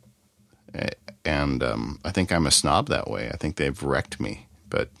one. And I think I'm a snob that way. I think they've wrecked me.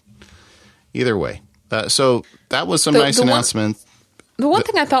 But either way. So that was some nice announcements. The one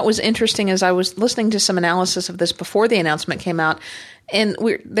thing I thought was interesting is I was listening to some analysis of this before the announcement came out. And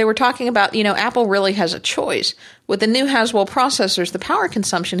they were talking about, Apple really has a choice. With the new Haswell processors, the power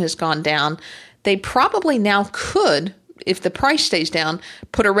consumption has gone down. They probably now could, if the price stays down,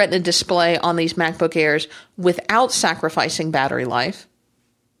 put a Retina display on these MacBook Airs without sacrificing battery life.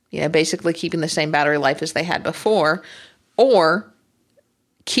 Basically keeping the same battery life as they had before, or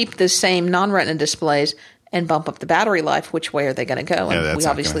keep the same non-Retina displays and bump up the battery life. Which way are they going to go? And we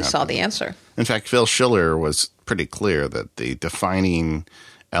obviously saw the answer. In fact, Phil Schiller was pretty clear that the defining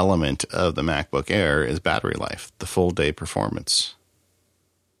element of the MacBook Air is battery life, the full day performance.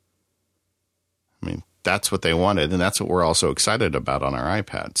 I mean, that's what they wanted, and that's what we're also excited about on our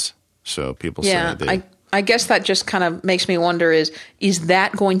iPads. So people say I guess that just kind of makes me wonder is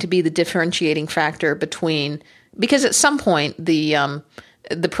that going to be the differentiating factor between, because at some point the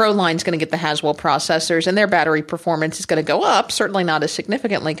Pro line is going to get the Haswell processors and their battery performance is going to go up, certainly not as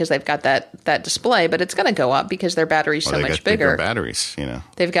significantly because they've got that display, but it's going to go up because their battery's so much bigger. Bigger batteries,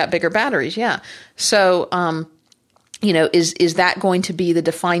 They've got bigger batteries, yeah. So, is that going to be the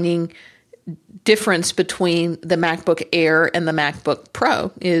defining difference between the MacBook Air and the MacBook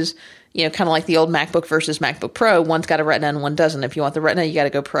Pro? Is, kind of like the old MacBook versus MacBook Pro. One's got a Retina and one doesn't. If you want the Retina, you got to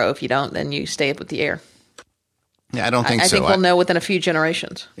go Pro. If you don't, then you stay with the Air. Yeah, I don't think so. I think we'll know within a few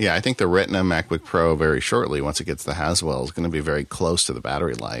generations. Yeah, I think the Retina MacBook Pro very shortly, once it gets the Haswell, is going to be very close to the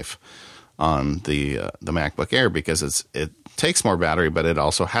battery life on the MacBook Air because it takes more battery, but it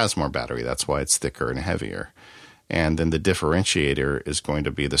also has more battery. That's why it's thicker and heavier. And then the differentiator is going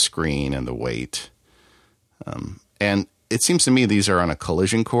to be the screen and the weight. And it seems to me these are on a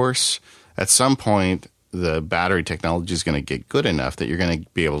collision course. At some point, the battery technology is going to get good enough that you're going to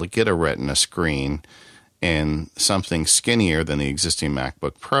be able to get a Retina screen and something skinnier than the existing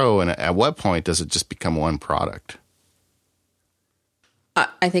MacBook Pro. And at what point does it just become one product?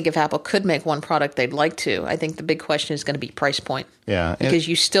 I think if Apple could make one product, they'd like to. I think the big question is going to be price point. Yeah. Because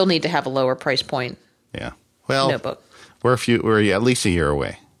you still need to have a lower price point notebook. We're at least a year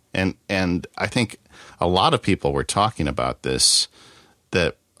away. And I think a lot of people were talking about this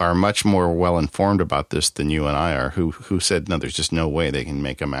that are much more well-informed about this than you and I are, who said, no, there's just no way they can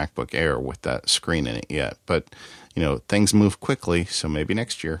make a MacBook Air with that screen in it yet. But, things move quickly, so maybe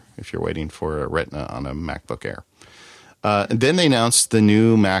next year if you're waiting for a Retina on a MacBook Air. Then they announced the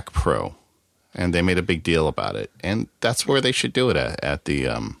new Mac Pro, and they made a big deal about it. And that's where they should do it at the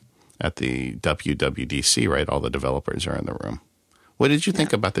WWDC, right? All the developers are in the room. What did you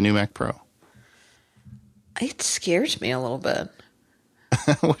think about the new Mac Pro? It scares me a little bit.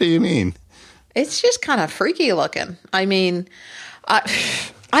 What do you mean? It's just kind of freaky looking. I mean, I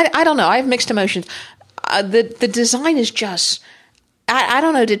don't know. I have mixed emotions. The design is just, I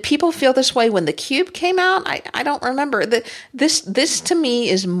don't know. Did people feel this way when the Cube came out? I don't remember. This to me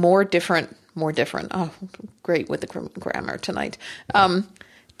is more different. Oh, great with the grammar tonight.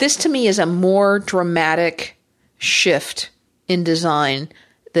 This to me is a more dramatic shift in design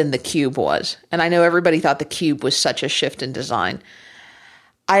than the Cube was. And I know everybody thought the Cube was such a shift in design.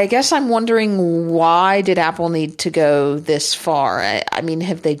 I guess I'm wondering, why did Apple need to go this far? I mean,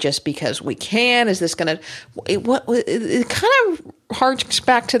 have they just because we can? Is this going to – it kind of harks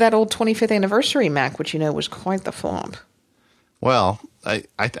back to that old 25th anniversary Mac, which, was quite the flop. Well,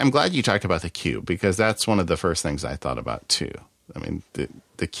 I'm glad you talked about the Cube because that's one of the first things I thought about too. I mean,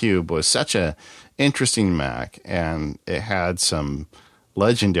 the Cube was such a interesting Mac, and it had some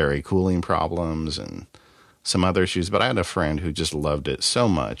legendary cooling problems and some other issues, but I had a friend who just loved it so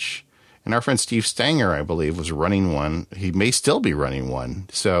much. And our friend Steve Stanger, I believe, was running one. He may still be running one.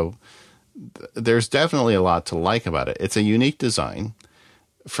 So there's definitely a lot to like about it. It's a unique design.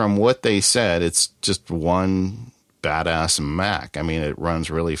 From what they said, it's just one badass Mac. I mean, it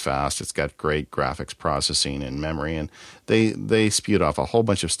runs really fast. It's got great graphics processing and memory. And they spewed off a whole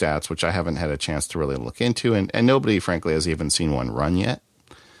bunch of stats, which I haven't had a chance to really look into. And nobody, frankly, has even seen one run yet.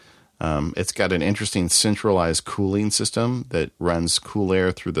 It's got an interesting centralized cooling system that runs cool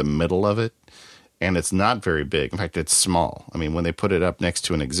air through the middle of it, and it's not very big. In fact, it's small. I mean, when they put it up next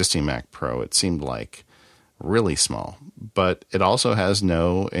to an existing Mac Pro, it seemed like really small. But it also has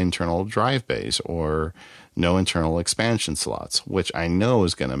no internal drive bays or no internal expansion slots, which I know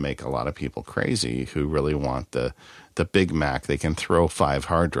is going to make a lot of people crazy who really want the big Mac they can throw 5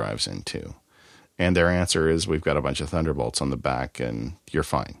 hard drives into. And their answer is, we've got a bunch of Thunderbolts on the back, and you're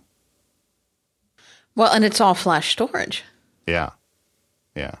fine. Well, and it's all flash storage. Yeah.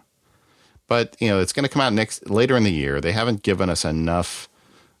 But, it's going to come out later in the year. They haven't given us enough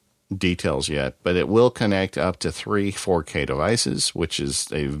details yet, but it will connect up to 3 4K devices, which is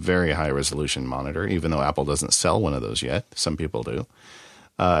a very high resolution monitor, even though Apple doesn't sell one of those yet. Some people do.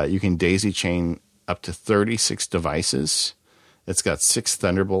 You can daisy chain up to 36 devices. It's got 6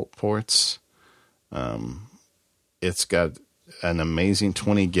 Thunderbolt ports. It's got an amazing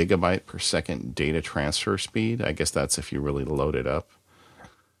 20 gigabyte per second data transfer speed. I guess that's if you really load it up.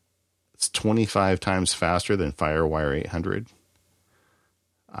 It's 25 times faster than FireWire 800.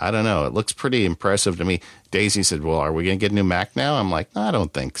 I don't know. It looks pretty impressive to me. Daisy said, well, are we going to get a new Mac now? I'm like, no, I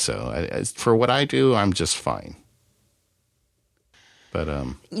don't think so. For what I do, I'm just fine. But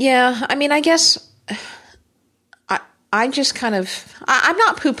yeah, I mean, I guess I just kind of, I'm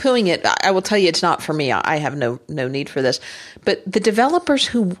not poo-pooing it. I will tell you it's not for me. I have no need for this. But the developers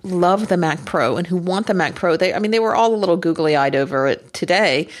who love the Mac Pro and who want the Mac Pro, they were all a little googly-eyed over it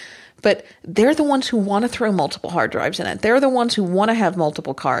today. but they're the ones who want to throw multiple hard drives in it. They're the ones who want to have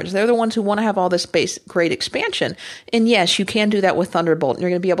multiple cards. They're the ones who want to have all this great expansion. And yes, you can do that with Thunderbolt. And you're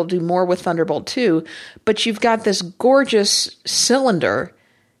going to be able to do more with Thunderbolt 2, but you've got this gorgeous cylinder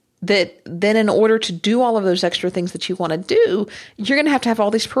that then in order to do all of those extra things that you want to do, you're going to have all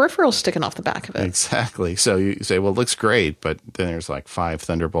these peripherals sticking off the back of it. Exactly. So you say, well, it looks great, but then there's like 5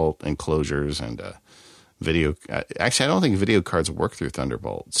 Thunderbolt enclosures and video. Actually, I don't think video cards work through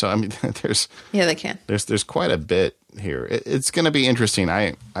Thunderbolt. So, I mean, they can. There's quite a bit here. It's going to be interesting.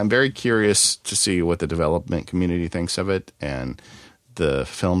 I'm very curious to see what the development community thinks of it, and the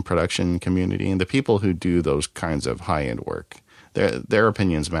film production community and the people who do those kinds of high-end work. Their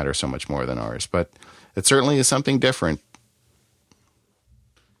opinions matter so much more than ours, but it certainly is something different.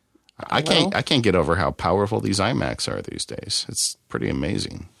 I can't get over how powerful these iMacs are these days. It's pretty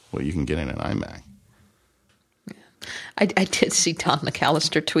amazing what you can get in an iMac. I did see Don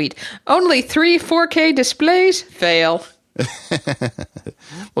McAllister tweet, "Only 3 4K displays fail."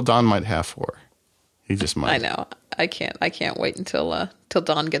 Well, Don might have 4. He just might. I know. I can't wait until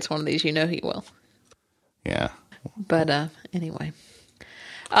Don gets one of these. You know he will. Yeah. But anyway.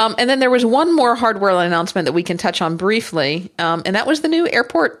 And then there was one more hardware announcement that we can touch on briefly, and that was the new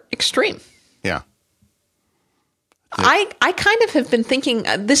Airport Extreme. Yeah. I kind of have been thinking,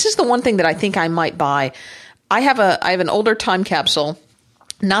 this is the one thing that I think I might buy. I have an older time capsule,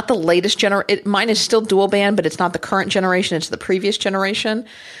 not the latest generation. Mine is still dual band, but it's not the current generation. It's the previous generation.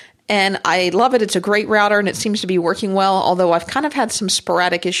 And I love it. It's a great router, and it seems to be working well, although I've kind of had some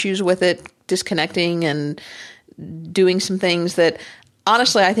sporadic issues with it, disconnecting and doing some things that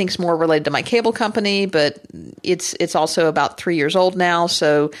honestly I think is more related to my cable company, but it's also about 3 years old now,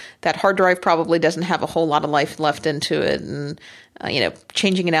 so that hard drive probably doesn't have a whole lot of life left into it, and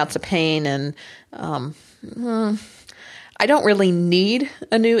changing it out's a pain, and I don't really need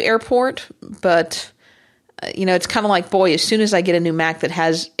a new Airport, but it's kind of like, boy, as soon as I get a new Mac that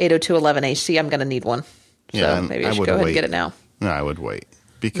has 802.11ac, I'm going to need one. So maybe I should go ahead and get it now. No, I would wait,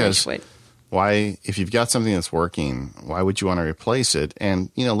 because why, if you've got something that's working, why would you want to replace it? And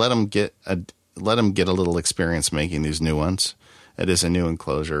let them get a little experience making these new ones. It is a new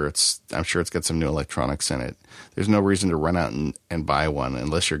enclosure. I'm sure it's got some new electronics in it. There's no reason to run out and buy one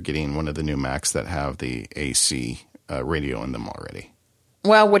unless you're getting one of the new Macs that have the AC radio in them already.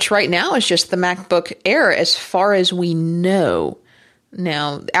 Well, which right now is just the MacBook Air, as far as we know.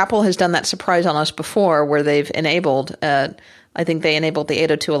 Now, Apple has done that surprise on us before, where they've enabled. I think they enabled the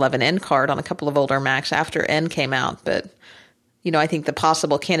 802.11n card on a couple of older Macs after N came out. But, I think the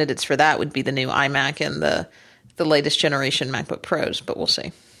possible candidates for that would be the new iMac and the latest generation MacBook Pros, but we'll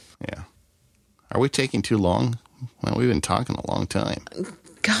see. Yeah. Are we taking too long? Well, we've been talking a long time.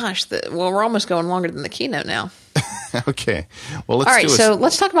 Gosh, we're almost going longer than the keynote now. Okay. Well,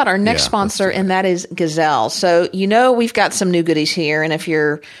 let's talk about our next sponsor, and that is Gazelle. So, we've got some new goodies here, and if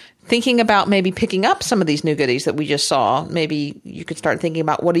you're thinking about maybe picking up some of these new goodies that we just saw, maybe you could start thinking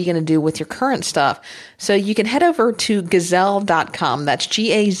about what are you going to do with your current stuff. So you can head over to Gazelle.com. That's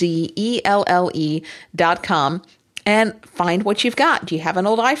GAZELLE.com. And find what you've got. Do you have an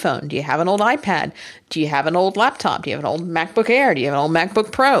old iPhone? Do you have an old iPad? Do you have an old laptop? Do you have an old MacBook Air? Do you have an old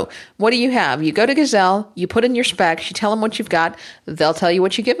MacBook Pro? What do you have? You go to Gazelle, you put in your specs, you tell them what you've got, they'll tell you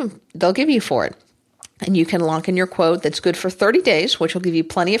what you give them. They'll give you for it. And you can lock in your quote that's good for 30 days, which will give you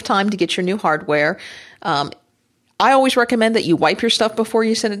plenty of time to get your new hardware. I always recommend that you wipe your stuff before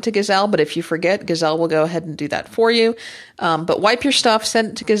you send it to Gazelle, but if you forget, Gazelle will go ahead and do that for you. But wipe your stuff, send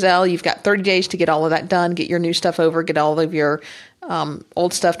it to Gazelle. You've got 30 days to get all of that done, get your new stuff over, get all of your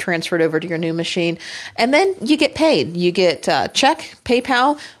old stuff transferred over to your new machine. And then you get paid. You get check,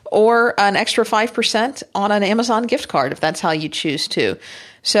 PayPal, or an extra 5% on an Amazon gift card if that's how you choose to.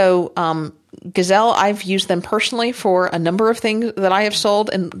 So Gazelle, I've used them personally for a number of things that I have sold.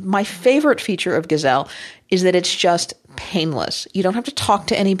 And my favorite feature of Gazelle is that it's just painless. You don't have to talk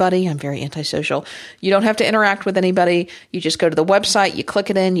to anybody. I'm very antisocial. You don't have to interact with anybody. You just go to the website, you click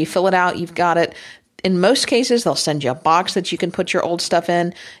it in, you fill it out, you've got it. In most cases, they'll send you a box that you can put your old stuff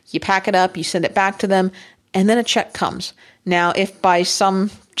in. You pack it up, you send it back to them, and then a check comes. Now, if by some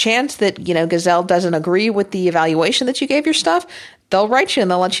chance that, Gazelle doesn't agree with the evaluation that you gave your stuff, they'll write you and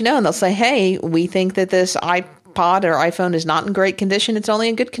they'll let you know, and they'll say, hey, we think that this iPod or iPhone is not in great condition. It's only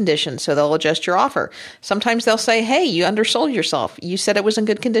in good condition. So they'll adjust your offer. Sometimes they'll say, hey, you undersold yourself. You said it was in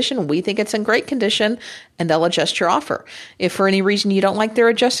good condition. We think it's in great condition, and they'll adjust your offer. If for any reason you don't like their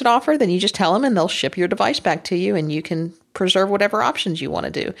adjusted offer, then you just tell them and they'll ship your device back to you, and you can preserve whatever options you want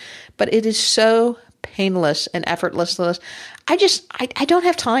to do. But it is so painless and effortless. I don't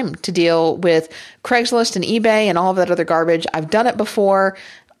have time to deal with Craigslist and eBay and all of that other garbage. I've done it before.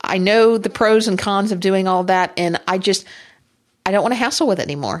 I know the pros and cons of doing all that, and I don't want to hassle with it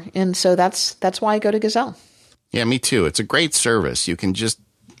anymore. And so that's why I go to Gazelle. Yeah, me too. It's a great service. You can just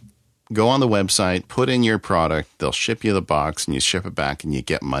go on the website, put in your product, they'll ship you the box, and you ship it back, and you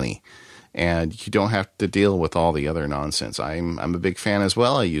get money. And you don't have to deal with all the other nonsense. I'm a big fan as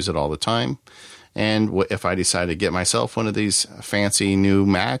well. I use it all the time. And if I decide to get myself one of these fancy new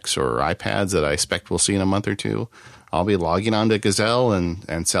Macs or iPads that I expect we'll see in a month or two, I'll be logging on to Gazelle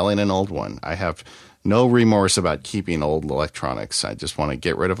and selling an old one. I have no remorse about keeping old electronics. I just want to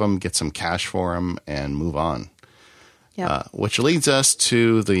get rid of them, get some cash for them, and move on. Yep. Which leads us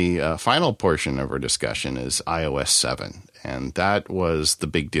to the final portion of our discussion is iOS 7. And that was the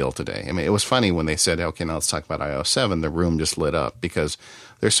big deal today. I mean, it was funny when they said, okay, now let's talk about iOS 7. The room just lit up because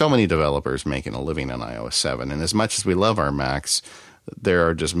there's so many developers making a living on iOS 7. And as much as we love our Macs, there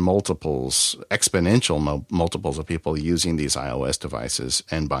are just multiples, exponential multiples of people using these iOS devices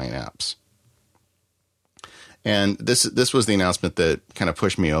and buying apps. And this was the announcement that kind of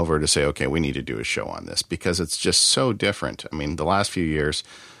pushed me over to say, okay, we need to do a show on this because it's just so different. I mean, the last few years,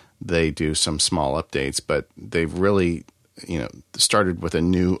 they do some small updates, but they've really, started with a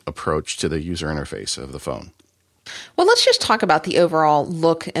new approach to the user interface of the phone. Well, let's just talk about the overall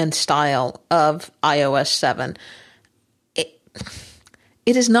look and style of iOS 7.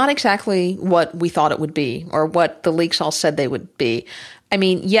 It is not exactly what we thought it would be or what the leaks all said they would be. I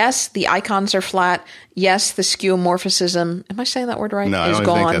mean, yes, the icons are flat. Yes, the skeuomorphism. Am I saying that word right? No, I don't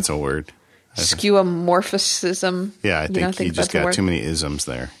think that's a word. Skeuomorphism. Yeah, I think you just got too many isms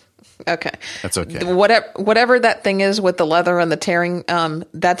there. Okay. That's okay. Whatever that thing is with the leather and the tearing,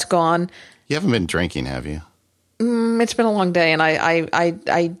 that's gone. You haven't been drinking, have you? It's been a long day, and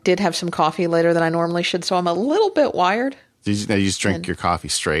I did have some coffee later than I normally should, so I'm a little bit wired. Did you just drink your coffee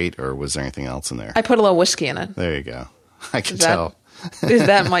straight, or was there anything else in there? I put a little whiskey in it. There you go. I can tell.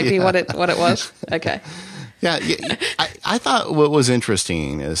 That might be what it was? Okay. Yeah, I thought what was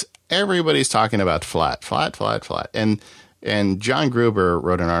interesting is everybody's talking about flat. And John Gruber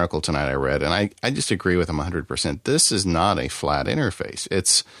wrote an article tonight I read, and I just agree with him 100%. This is not a flat interface.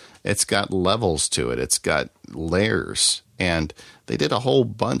 It's got levels to it. It's got layers. And they did a whole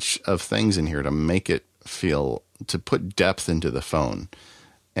bunch of things in here to make it feel, to put depth into the phone.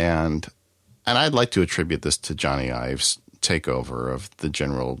 And I'd like to attribute this to Johnny Ive's takeover of the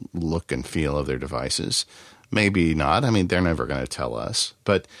general look and feel of their devices. Maybe not. I mean, they're never going to tell us.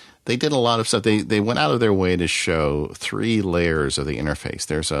 But they did a lot of stuff. They went out of their way to show 3 layers of the interface.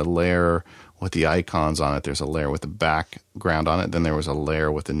 There's a layer with the icons on it. There's a layer with the background on it. Then there was a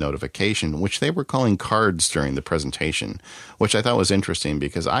layer with the notification, which they were calling cards during the presentation, which I thought was interesting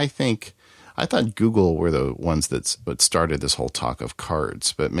because I thought Google were the ones that started this whole talk of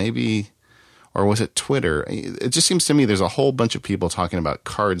cards, but maybe... Or was it Twitter? It just seems to me there's a whole bunch of people talking about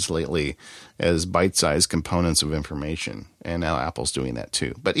cards lately as bite-sized components of information. And now Apple's doing that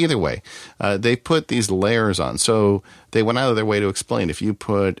too. But either way, they put these layers on. So they went out of their way to explain if you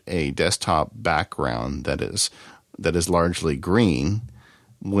put a desktop background that is largely green,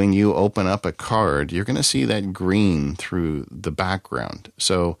 when you open up a card, you're going to see that green through the background.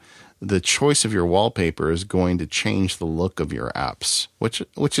 So the choice of your wallpaper is going to change the look of your apps,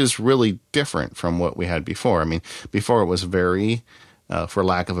 which is really different from what we had before. I mean, before it was very, for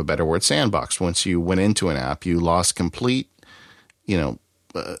lack of a better word, sandbox. Once you went into an app, you lost complete,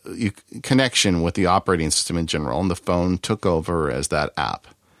 connection with the operating system in general, and the phone took over as that app.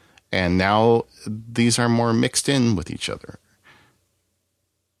 And now these are more mixed in with each other.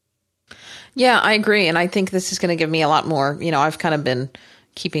 Yeah, I agree. And I think this is going to give me a lot more, I've kind of been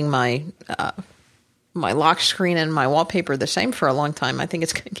keeping my my lock screen and my wallpaper the same for a long time. I think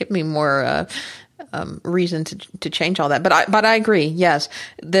it's going to give me more reason to change all that. But I agree. Yes,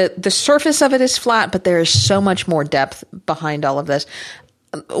 the surface of it is flat, but there is so much more depth behind all of this.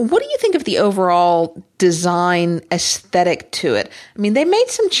 What do you think of the overall design aesthetic to it? I mean, they made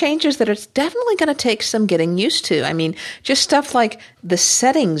some changes that it's definitely going to take some getting used to. I mean, just stuff like the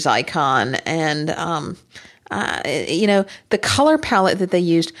settings icon and the color palette that they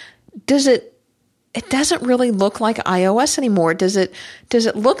used. It doesn't really look like iOS anymore. Does it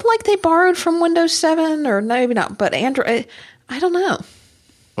look like they borrowed from Windows 7 or maybe not, but Android, I don't know.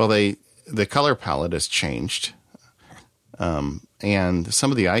 Well, the color palette has changed. And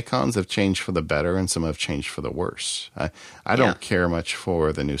some of the icons have changed for the better and some have changed for the worse. I don't care much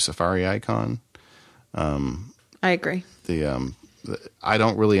for the new Safari icon. I agree. I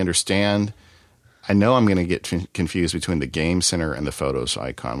don't really understand. I know I'm going to get confused between the Game Center and the Photos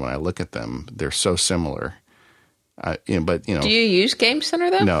icon. When I look at them, they're so similar. But do you use Game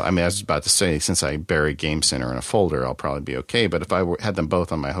Center though? No, I mean, I was about to say, since I bury Game Center in a folder, I'll probably be okay. But if I had them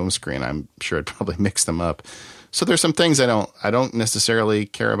both on my home screen, I'm sure I'd probably mix them up. So there's some things I don't necessarily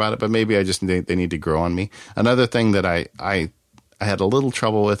care about it, but maybe they need to grow on me. Another thing that I had a little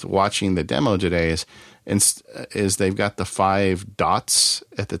trouble with watching the demo today is they've got the 5 dots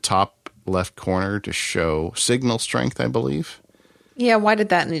at the top left corner to show signal strength, I believe. Yeah, why did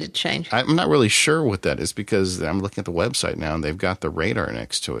that need to change? I'm not really sure what that is because I'm looking at the website now and they've got the radar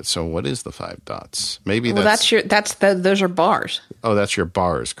next to it. So what is the 5 dots? Maybe those are bars. Oh, that's your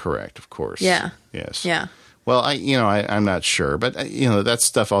bars, correct? Of course. Yeah. Yes. Yeah. Well, I'm not sure, but that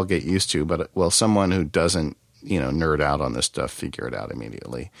stuff I'll get used to. But someone who doesn't nerd out on this stuff figure it out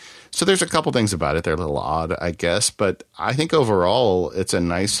immediately. So there's a couple things about it. They're a little odd, I guess, but I think overall it's a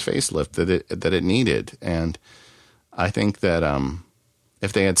nice facelift that it needed, and I think that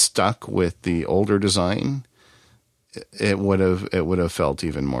if they had stuck with the older design, it would have felt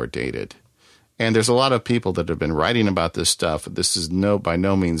even more dated. And there's a lot of people that have been writing about this stuff. This is by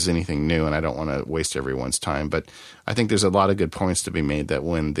no means anything new, and I don't want to waste everyone's time. But I think there's a lot of good points to be made that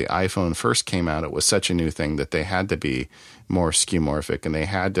when the iPhone first came out, it was such a new thing that they had to be more skeuomorphic, and they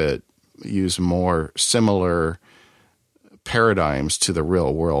had to use more similar paradigms to the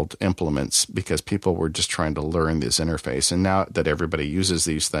real world implements because people were just trying to learn this interface. And now that everybody uses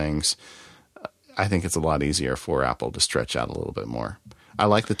these things, I think it's a lot easier for Apple to stretch out a little bit more. I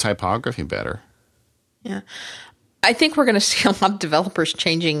like the typography better. Yeah. I think we're going to see a lot of developers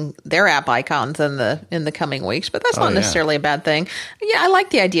changing their app icons in the coming weeks, but that's not necessarily a bad thing. Yeah, I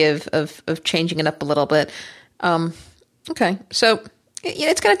like the idea of changing it up a little bit. Okay. So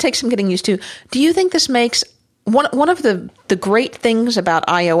it's going to take some getting used to. Do you think this makes one of the great things about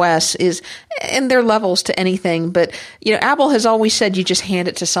iOS is, and there are levels to anything, but Apple has always said you just hand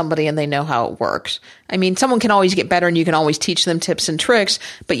it to somebody and they know how it works. I mean, someone can always get better and you can always teach them tips and tricks,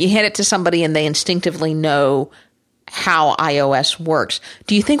 but you hand it to somebody and they instinctively know how iOS works.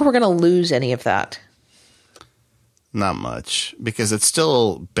 Do you think we're going to lose any of that? Not much, because it's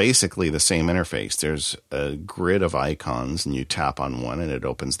still basically the same interface. There's a grid of icons and you tap on one and it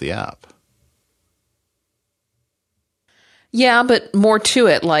opens the app. Yeah, but more to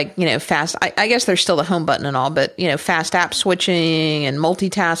it, like, fast. I guess there's still the home button and all, but, fast app switching and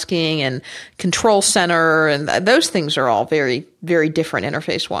multitasking and control center, and those things are all very, very different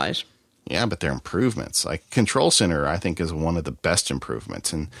interface-wise. Yeah, but they're improvements. Like Control Center, I think, is one of the best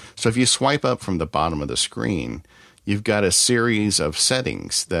improvements. And so if you swipe up from the bottom of the screen, you've got a series of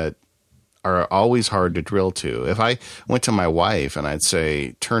settings that are always hard to drill to. If I went to my wife and I'd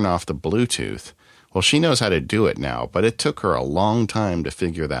say, turn off the Bluetooth, well, she knows how to do it now, but it took her a long time to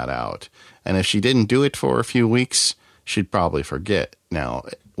figure that out. And if she didn't do it for a few weeks, she'd probably forget. Now,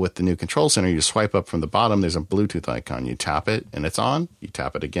 with the new Control Center, you swipe up from the bottom, there's a Bluetooth icon. You tap it and it's on. You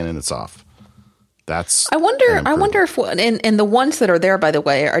tap it again and it's off. I wonder if, and the ones that are there, by the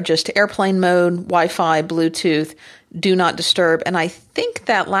way, are just airplane mode, Wi-Fi, Bluetooth, do not disturb. And I think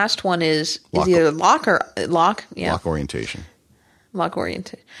that last one is either lock or lock. Yeah. Lock orientation. Lock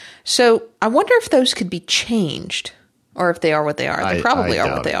oriented. So I wonder if those could be changed, or if they are what they are. They probably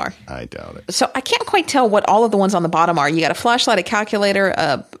are what they are. I doubt it. So I can't quite tell what all of the ones on the bottom are. You got a flashlight, a calculator,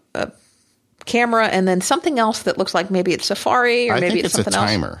 a camera, and then something else that looks like maybe it's Safari or maybe it's something else. I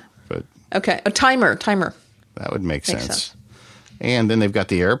think it's a timer. But okay, a timer. That would make sense. And then they've got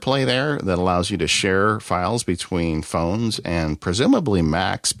the AirPlay there that allows you to share files between phones and presumably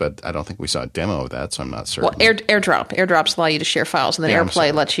Macs, but I don't think we saw a demo of that, so I'm not certain. Well, AirDrops allow you to share files, and then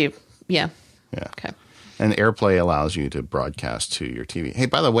AirPlay lets you, yeah. Okay. And AirPlay allows you to broadcast to your TV. Hey,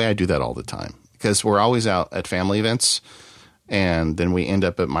 by the way, I do that all the time because we're always out at family events, and then we end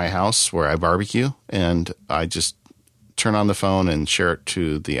up at my house where I barbecue, and I just turn on the phone and share it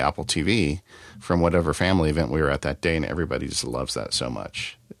to the Apple TV from whatever family event we were at that day, and everybody just loves that so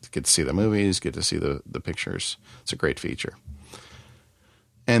much. Get to see the movies, get to see the pictures. It's a great feature.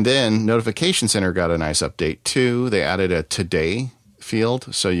 And then Notification Center got a nice update too. They added a today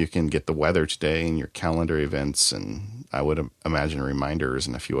field so you can get the weather today and your calendar events, and I would imagine reminders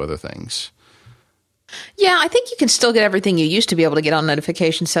and a few other things. Yeah, I think you can still get everything you used to be able to get on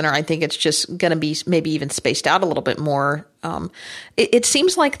Notification Center. I think it's just going to be maybe even spaced out a little bit more. It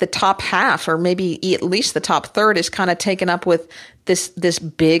seems like the top half, or maybe at least the top third, is kind of taken up with this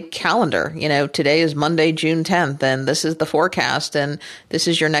big calendar. Today is Monday, June 10th, and this is the forecast, and this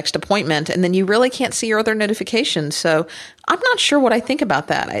is your next appointment, and then you really can't see your other notifications. So I'm not sure what I think about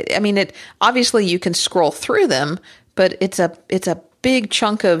that. I mean, obviously you can scroll through them, but it's a big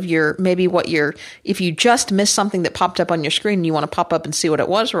chunk of if you just missed something that popped up on your screen and you want to pop up and see what it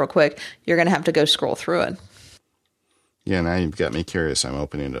was real quick, you're going to have to go scroll through it. Yeah, now you've got me curious. I'm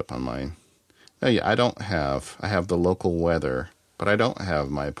opening it up on mine. Oh, yeah, I have the local weather, but I don't have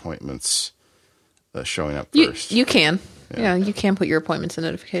my appointments showing up first. You can. Yeah, you can put your appointments in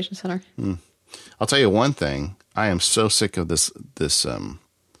Notification Center. I'll tell you one thing. I am so sick of this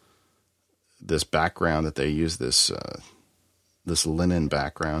background that they use, this linen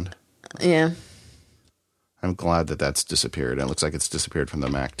background. Yeah. I'm glad that that's disappeared. It looks like it's disappeared from the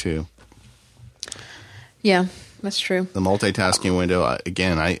Mac too. Yeah, that's true. The multitasking window,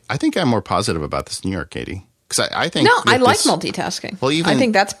 again, I think I'm more positive about this New York, Katie. Because I think I like multitasking. Well, I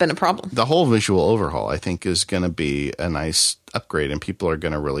think that's been a problem. The whole visual overhaul, I think, is going to be a nice upgrade, and people are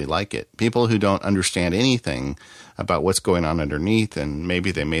going to really like it. People who don't understand anything about what's going on underneath, and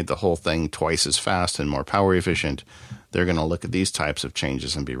maybe they made the whole thing twice as fast and more power efficient, they're going to look at these types of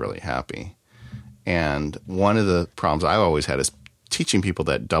changes and be really happy. And one of the problems I always had is teaching people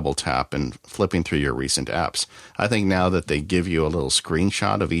that double tap and flipping through your recent apps. I think now that they give you a little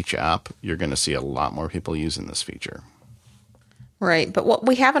screenshot of each app, you're going to see a lot more people using this feature. Right. But what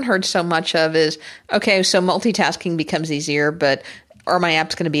we haven't heard so much of is, okay, so multitasking becomes easier, but are my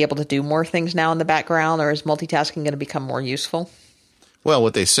apps going to be able to do more things now in the background, or is multitasking going to become more useful? Well,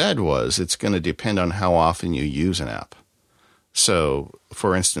 what they said was it's going to depend on how often you use an app. So,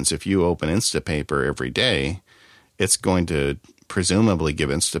 for instance, if you open Instapaper every day, it's going to presumably give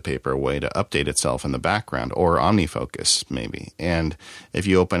Instapaper a way to update itself in the background, or OmniFocus maybe. And if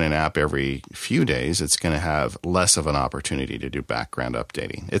you open an app every few days, it's going to have less of an opportunity to do background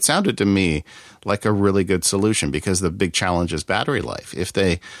updating. It sounded to me like a really good solution, because the big challenge is battery life. If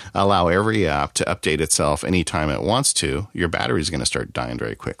they allow every app to update itself anytime it wants to, your battery is going to start dying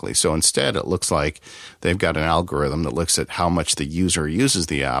very quickly. So instead, it looks like they've got an algorithm that looks at how much the user uses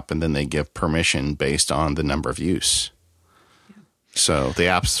the app, and then they give permission based on the number of use. So the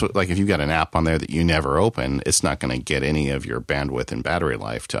apps, like if you've got an app on there that you never open, it's not going to get any of your bandwidth and battery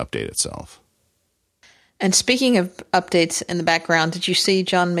life to update itself. And speaking of updates in the background, did you see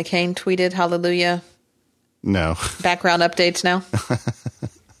John McCain tweeted hallelujah? No. Background updates now?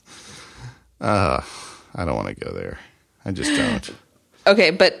 I don't want to go there. I just don't.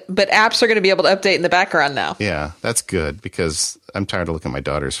 Okay, but apps are going to be able to update in the background now. Yeah, that's good, because I'm tired of looking at my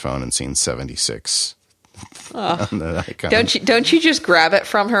daughter's phone and seeing 76. Don't you just grab it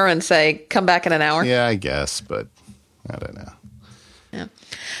from her and say, come back in an hour? Yeah, I guess, but I don't know. Yeah.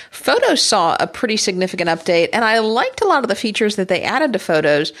 Photos saw a pretty significant update, and I liked a lot of the features that they added to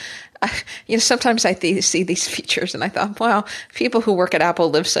Photos. Sometimes I see these features and I thought, wow, people who work at Apple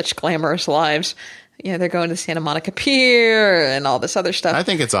live such glamorous lives. They're going to Santa Monica Pier and all this other stuff. I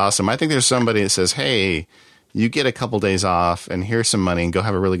think it's awesome. I think there's somebody that says, hey, you get a couple days off and here's some money and go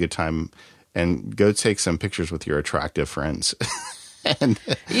have a really good time. And go take some pictures with your attractive friends. And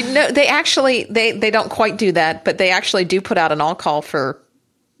they actually they don't quite do that, but they actually do put out an all call for.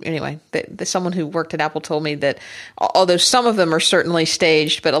 Anyway, someone who worked at Apple told me that although some of them are certainly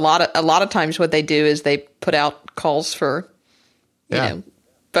staged, but a lot of times what they do is they put out calls for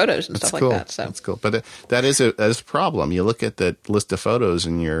photos and stuff like that. So that's cool. But that is a problem. You look at the list of photos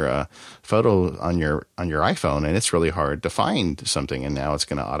in your photo on your iPhone, and it's really hard to find something. And now it's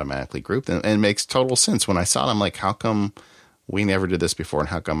going to automatically group them. And it makes total sense. When I saw it, I'm like, how come we never did this before? And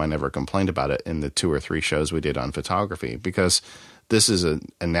how come I never complained about it in the 2 or 3 shows we did on photography? Because this is a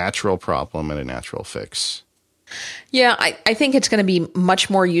natural problem and a natural fix. Yeah, I think it's going to be much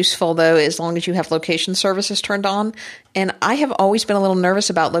more useful, though, as long as you have location services turned on. And I have always been a little nervous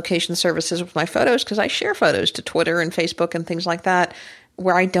about location services with my photos, because I share photos to Twitter and Facebook and things like that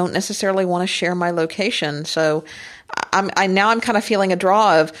where I don't necessarily want to share my location. So I'm kind of feeling a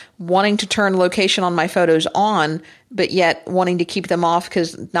draw of wanting to turn location on my photos on, but yet wanting to keep them off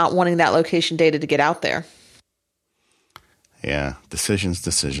because not wanting that location data to get out there. Yeah,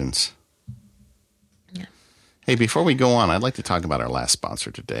 decisions. Hey, before we go on, I'd like to talk about our last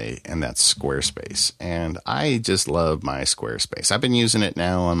sponsor today, and that's Squarespace. And I just love my Squarespace. I've been using it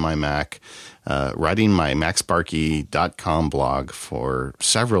now on my Mac, writing my MacSparky.com blog for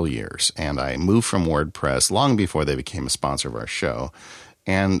several years. And I moved from WordPress long before they became a sponsor of our show.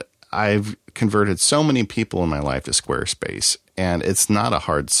 And I've converted so many people in my life to Squarespace. And it's not a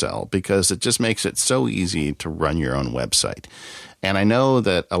hard sell, because it just makes it so easy to run your own website. And I know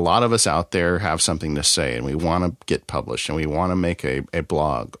that a lot of us out there have something to say, and we want to get published, and we want to make a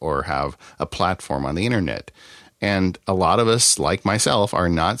blog or have a platform on the internet. And a lot of us, like myself, are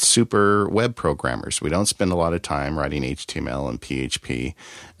not super web programmers. We don't spend a lot of time writing HTML and PHP.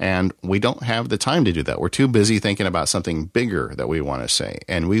 And we don't have the time to do that. We're too busy thinking about something bigger that we want to say.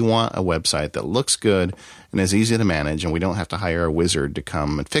 And we want a website that looks good and is easy to manage, and we don't have to hire a wizard to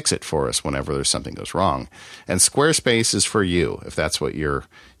come and fix it for us whenever there's something goes wrong. And Squarespace is for you if that's what you're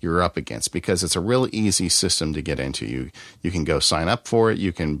up against, because it's a real easy system to get into. You can go sign up for it.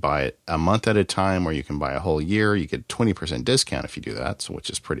 You can buy it a month at a time, or you can buy a whole year. You get 20% discount if you do that,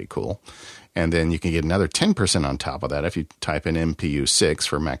 which is pretty cool. And then you can get another 10% on top of that if you type in MPU6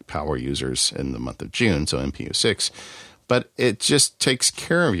 for Mac Power users in the month of June, so MPU6. But it just takes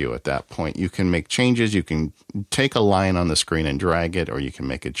care of you at that point. You can make changes. You can take a line on the screen and drag it, or you can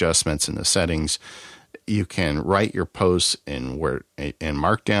make adjustments in the settings. You can write your posts in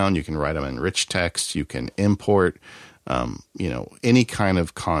Markdown. You can write them in rich text. You can import any kind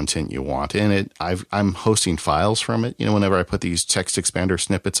of content you want in it. I'm hosting files from it. Whenever I put these text expander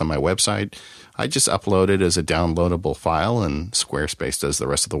snippets on my website, I just upload it as a downloadable file, and Squarespace does the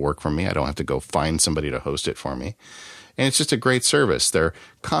rest of the work for me. I don't have to go find somebody to host it for me. And it's just a great service. They're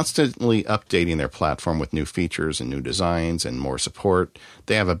constantly updating their platform with new features and new designs and more support.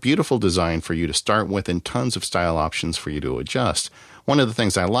 They have a beautiful design for you to start with and tons of style options for you to adjust. One of the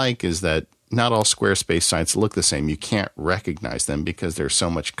things I like is that not all Squarespace sites look the same. You can't recognize them because there's so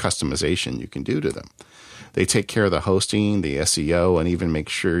much customization you can do to them. They take care of the hosting, the SEO, and even make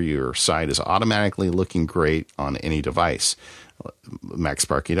sure your site is automatically looking great on any device.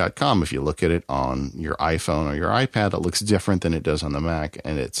 MacSparky.com, if you look at it on your iPhone or your iPad, it looks different than it does on the Mac,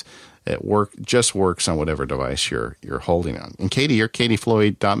 and it just works on whatever device you're holding on. And Katie, your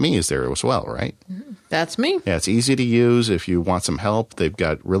KatieFloyd.me is there as well, right? That's me. Yeah, it's easy to use. If you want some help, they've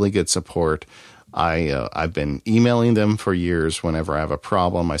got really good support. I've been emailing them for years. Whenever I have a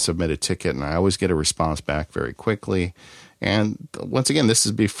problem, I submit a ticket, and I always get a response back very quickly. And once again, this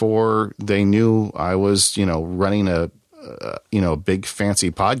is before they knew I was, running a big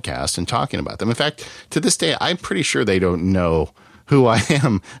fancy podcast and talking about them. In fact, to this day, I'm pretty sure they don't know who I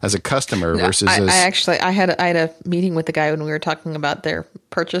am as a customer versus I had a meeting with the guy when we were talking about their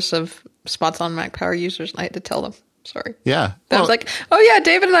purchase of spots on Mac Power users, and I had to tell them. Sorry. Yeah. I was like, oh, yeah,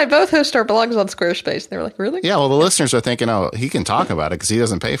 David and I both host our blogs on Squarespace. They were like, really? Yeah, well, the listeners are thinking, oh, he can talk about it because he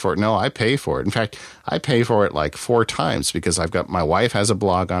doesn't pay for it. No, I pay for it. In fact, I pay for it like 4 times because my wife has a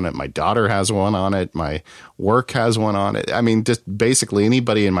blog on it. My daughter has one on it. My work has one on it. I mean, just basically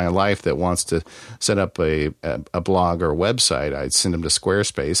anybody in my life that wants to set up a blog or website, I'd send them to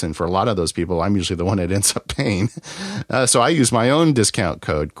Squarespace. And for a lot of those people, I'm usually the one that ends up paying. So I use my own discount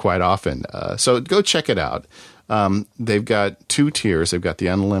code quite often. So go check it out. They've got 2 tiers. They've got the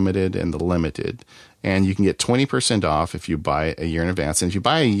unlimited and the limited. And you can get 20% off if you buy a year in advance. And if you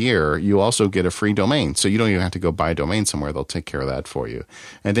buy a year, you also get a free domain. So you don't even have to go buy a domain somewhere. They'll take care of that for you.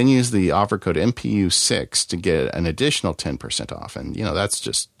 And then use the offer code MPU6 to get an additional 10% off. And, that's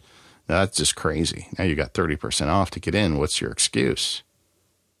just crazy. Now you got 30% off to get in. What's your excuse?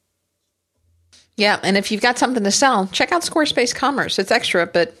 Yeah. And if you've got something to sell, check out Squarespace Commerce. It's extra,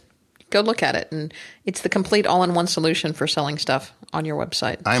 but go look at it, and it's the complete all-in-one solution for selling stuff on your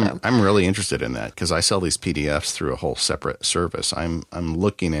website. I'm really interested in that because I sell these PDFs through a whole separate service. I'm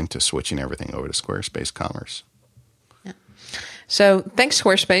looking into switching everything over to Squarespace Commerce. Yeah. So thanks,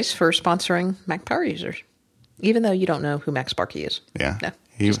 Squarespace, for sponsoring Mac Power users, even though you don't know who MacSparky is. Yeah. No,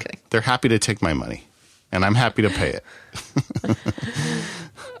 just kidding. They're happy to take my money, and I'm happy to pay it.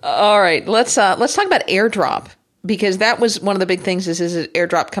 All right, let's talk about AirDrop. Because that was one of the big things is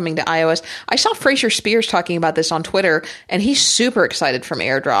AirDrop coming to iOS. I saw Fraser Spears talking about this on Twitter, and he's super excited from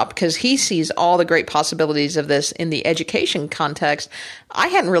AirDrop because he sees all the great possibilities of this in the education context. I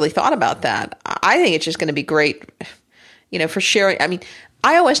hadn't really thought about that. I think it's just going to be great, for sharing. I mean,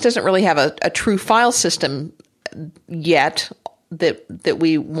 iOS doesn't really have a true file system yet that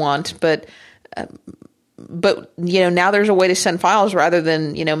we want, but now there's a way to send files rather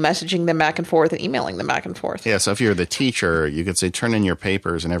than, messaging them back and forth and emailing them back and forth. Yeah, so if you're the teacher, you could say, turn in your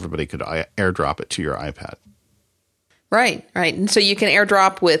papers, and everybody could AirDrop it to your iPad. Right. And so you can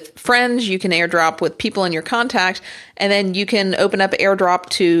AirDrop with friends, you can AirDrop with people in your contacts, and then you can open up AirDrop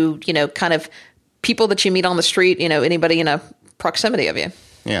to, kind of people that you meet on the street, anybody in a proximity of you.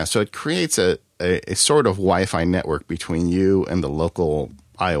 Yeah, so it creates a sort of Wi-Fi network between you and the local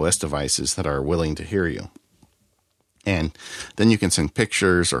iOS devices that are willing to hear you. And then you can send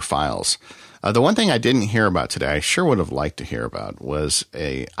pictures or files. The one thing I didn't hear about today, I sure would have liked to hear about, was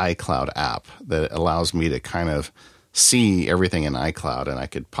a iCloud app that allows me to kind of see everything in iCloud, and I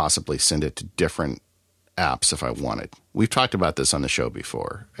could possibly send it to different apps if I wanted. We've talked about this on the show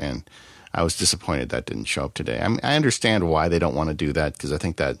before, and I was disappointed that didn't show up today. I understand why they don't want to do that, because I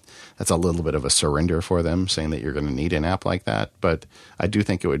think that's a little bit of a surrender for them, saying that you're going to need an app like that. But I do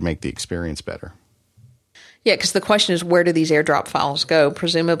think it would make the experience better. Yeah, because the question is, where do these AirDrop files go?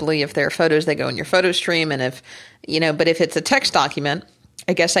 Presumably, if they're photos, they go in your photo stream. And if, but if it's a text document,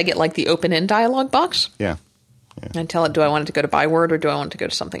 I guess I get like the open-end dialog box. Yeah. And tell it, do I want it to go to Byword or do I want it to go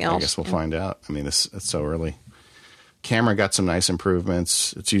to something else? I guess we'll find out. I mean, it's so early. Camera got some nice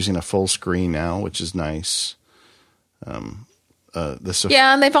improvements. It's using a full screen now, which is nice. And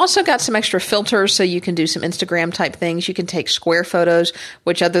they've also got some extra filters, so you can do some Instagram type things. You can take square photos,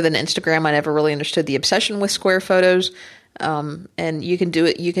 which other than Instagram, I never really understood the obsession with square photos. And you can do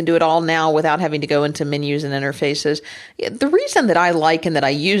it. You can do it all now without having to go into menus and interfaces. The reason that I like and that I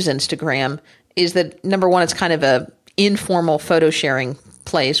use Instagram is that, number one, it's kind of a informal photo sharing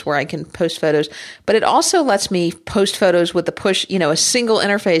place where I can post photos, but it also lets me post photos with the push, a single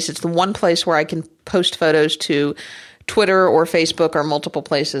interface. It's the one place where I can post photos to Twitter or Facebook or multiple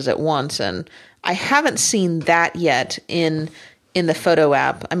places at once. And I haven't seen that yet in the photo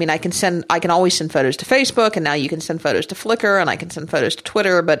app. I mean, I can always send photos to Facebook, and now you can send photos to Flickr, and I can send photos to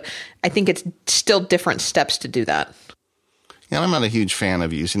Twitter, but I think it's still different steps to do that. Yeah, I'm not a huge fan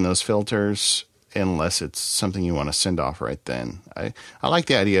of using those filters unless it's something you want to send off right then. I like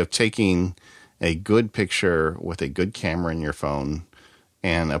the idea of taking a good picture with a good camera in your phone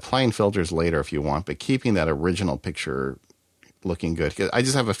and applying filters later if you want, but keeping that original picture looking good. I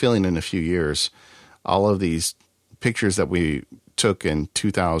just have a feeling in a few years, all of these pictures that we took in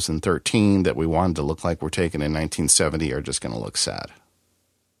 2013 that we wanted to look like were taken in 1970 are just going to look sad.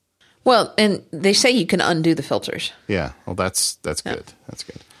 Well, and they say you can undo the filters. Yeah, well, that's good. Yeah. That's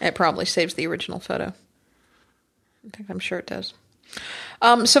good. It probably saves the original photo. In fact, I'm sure it does.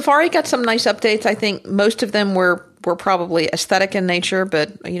 Safari got some nice updates. I think most of them were probably aesthetic in nature,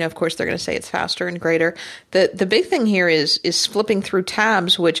 but of course, they're going to say it's faster and greater. The big thing here is flipping through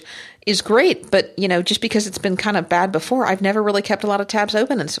tabs, which is great, but just because it's been kind of bad before, I've never really kept a lot of tabs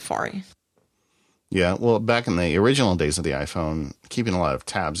open in Safari. Yeah, well, back in the original days of the iPhone, keeping a lot of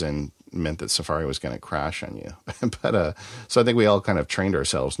tabs in meant that Safari was going to crash on you. But so I think we all kind of trained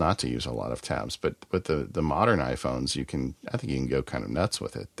ourselves not to use a lot of tabs. But with the modern iPhones, I think you can go kind of nuts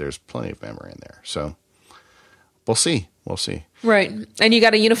with it. There's plenty of memory in there. So we'll see. Right. And you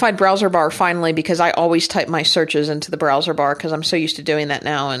got a unified browser bar finally, because I always type my searches into the browser bar because I'm so used to doing that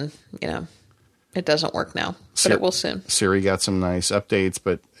now, and it doesn't work now, but it will soon. Siri got some nice updates,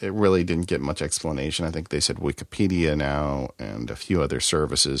 but it really didn't get much explanation. I think they said Wikipedia now and a few other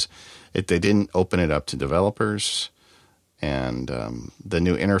services. They didn't open it up to developers, and the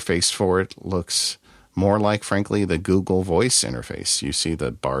new interface for it looks more like, frankly, the Google Voice interface. You see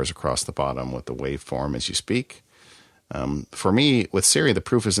the bars across the bottom with the waveform as you speak. For me, with Siri, the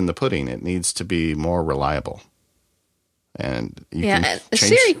proof is in the pudding. It needs to be more reliable. And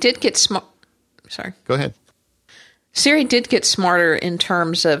Siri did get smart. Sorry. Go ahead. Siri did get smarter in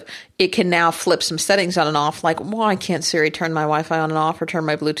terms of it can now flip some settings on and off. Like, why can't Siri turn my Wi-Fi on and off or turn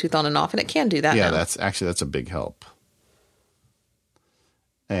my Bluetooth on and off? And it can do that now. Yeah, that's a big help.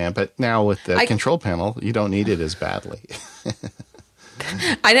 But now with the control panel, you don't need it as badly.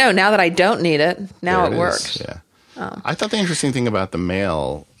 I know. Now that I don't need it, now it works. Yeah. I thought the interesting thing about the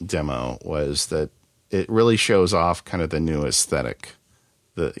Mail demo was that it really shows off kind of the new aesthetic.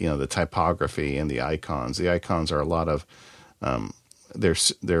 The typography and the icons. The icons are a lot of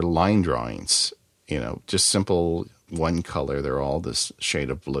they're line drawings. Just simple one color. They're all this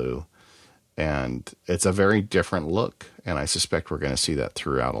shade of blue, and it's a very different look. And I suspect we're going to see that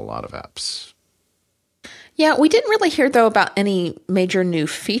throughout a lot of apps. Yeah, we didn't really hear though about any major new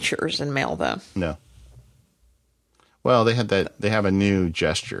features in Mail though. No. Well, they have a new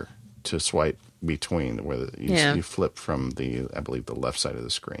gesture to swipe between, where you flip from I believe the left side of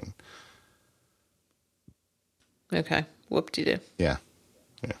the screen. Okay. Whoop-de-doo. Yeah.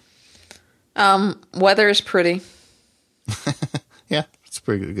 Weather is pretty. Yeah, it's a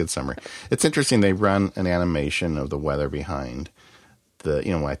pretty good summary. It's interesting. They run an animation of the weather behind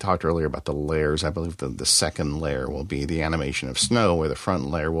when I talked earlier about the layers, I believe the second layer will be the animation of snow, where the front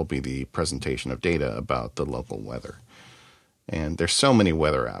layer will be the presentation of data about the local weather. And there's so many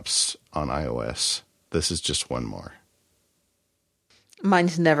weather apps on iOS. This is just one more.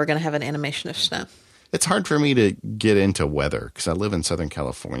 Mine's never going to have an animation of snow. It's hard for me to get into weather because I live in Southern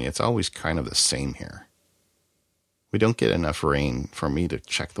California. It's always kind of the same here. We don't get enough rain for me to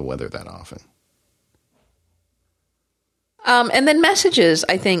check the weather that often. And then Messages,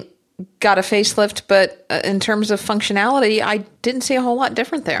 I think, got a facelift, but in terms of functionality, I didn't see a whole lot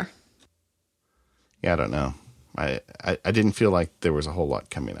different there. Yeah, I don't know. I didn't feel like there was a whole lot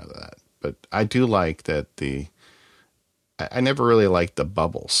coming out of that. But I do like that I never really liked the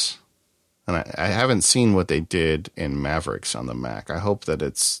bubbles. And I haven't seen what they did in Mavericks on the Mac. I hope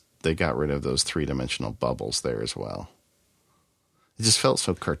that they got rid of those 3-dimensional bubbles there as well. It just felt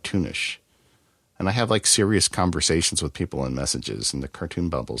so cartoonish. And I have like serious conversations with people in messages, and the cartoon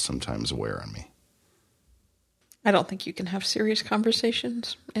bubbles sometimes wear on me. I don't think you can have serious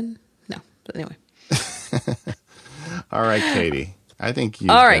conversations. No, but anyway. All right, Katie. I think you've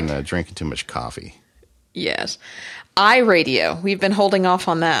been drinking too much coffee. Yes. iRadio. We've been holding off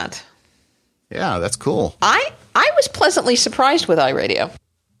on that. Yeah, that's cool. I was pleasantly surprised with iRadio.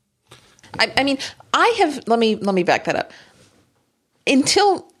 I mean, let me back that up.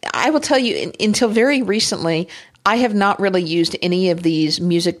 Until very recently, I have not really used any of these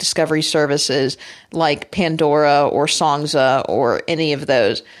music discovery services like Pandora or Songza or any of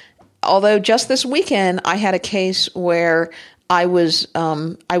those. Although just this weekend, I had a case where I was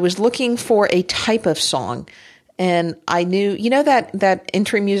looking for a type of song. And I knew, that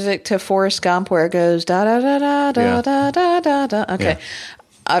entry music to Forrest Gump where it goes da da da da da da da da da. Okay,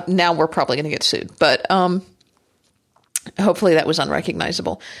 now we're probably going to get sued, but hopefully that was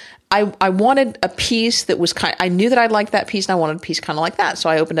unrecognizable. I wanted a piece that was I knew that I liked that piece, and I wanted a piece kind of like that. So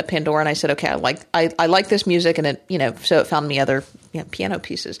I opened up Pandora and I said, okay, I like this music, and it so it found me other piano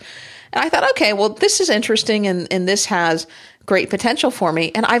pieces, and I thought, okay, well this is interesting, and this has great potential for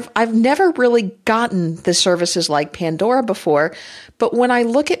me. And I've never really gotten the services like Pandora before, but when I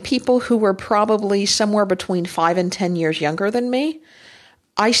look at people who were probably somewhere between 5 and 10 years younger than me,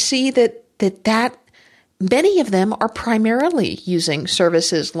 I see that many of them are primarily using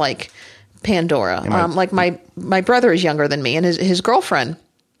services like Pandora. Like my brother is younger than me, and his girlfriend,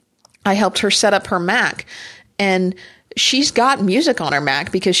 I helped her set up her Mac, and she's got music on her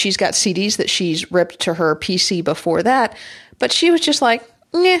Mac because she's got CDs that she's ripped to her PC before that. But she was just like,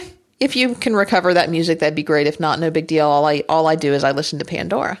 if you can recover that music, that'd be great. If not, no big deal. All I do is I listen to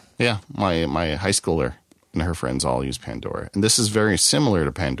Pandora. Yeah, my high schooler and her friends all use Pandora. And this is very similar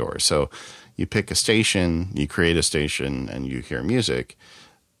to Pandora. So you pick a station, you create a station, and you hear music.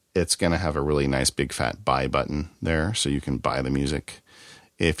 It's going to have a really nice big fat buy button there, so you can buy the music.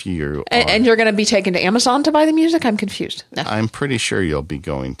 If you're and you're going to be taken to Amazon to buy the music? I'm confused. No. I'm pretty sure you'll be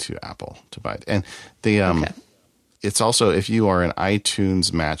going to Apple to buy it. And okay. It's also, if you are an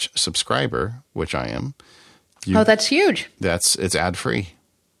iTunes Match subscriber, which I am. That's huge. It's ad-free.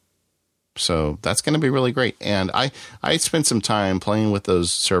 So that's going to be really great. And I spent some time playing with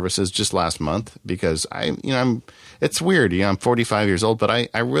those services just last month because it's weird. I'm 45 years old, but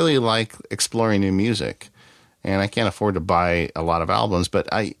I really like exploring new music, and I can't afford to buy a lot of albums, but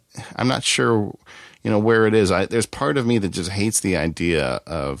I'm not sure, where it is. There's part of me that just hates the idea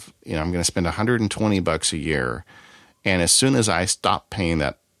of, I'm going to spend $120 a year. And as soon as I stop paying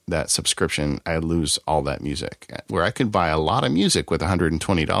that subscription, I lose all that music. Where I could buy a lot of music with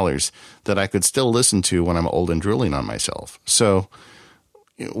 $120 that I could still listen to when I'm old and drooling on myself. So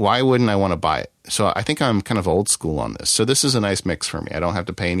why wouldn't I want to buy it? So I think I'm kind of old school on this. So this is a nice mix for me. I don't have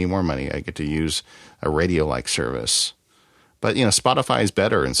to pay any more money. I get to use a radio-like service. But, Spotify is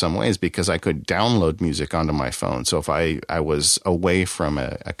better in some ways because I could download music onto my phone. So if I was away from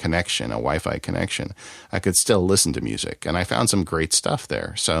a connection, a Wi-Fi connection, I could still listen to music. And I found some great stuff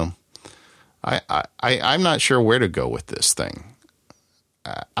there. So I'm not sure where to go with this thing.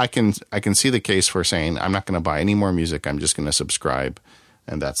 I can see the case for saying I'm not going to buy any more music. I'm just going to subscribe.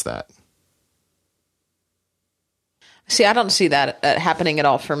 And that's that. See, I don't see that happening at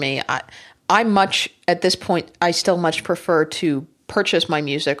all for me. At this point, I still much prefer to purchase my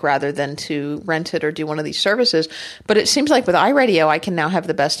music rather than to rent it or do one of these services. But it seems like with iRadio, I can now have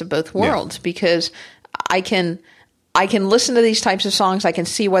the best of both worlds because I can listen to these types of songs. I can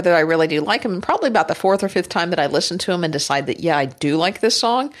see whether I really do like them. And probably about the 4th or 5th time that I listen to them and decide that, I do like this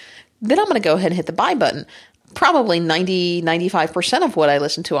song, then I'm going to go ahead and hit the buy button. Probably 95% of what I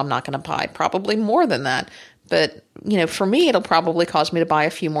listen to, I'm not going to buy. Probably more than that. But, for me, it'll probably cause me to buy a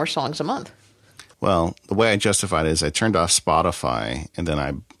few more songs a month. Well, the way I justified it is I turned off Spotify, and then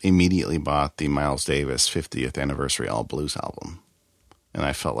I immediately bought the Miles Davis 50th Anniversary All Blues album. And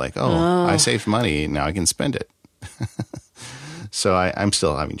I felt like, I saved money, now I can spend it. So I'm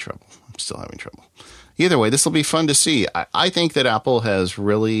still having trouble. Either way, this will be fun to see. I think that Apple has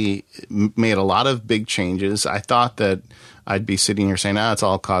really made a lot of big changes. I thought that I'd be sitting here saying, it's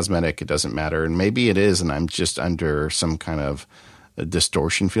all cosmetic, it doesn't matter. And maybe it is, and I'm just under some kind of a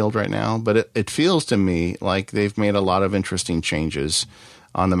distortion field right now. But it feels to me like they've made a lot of interesting changes.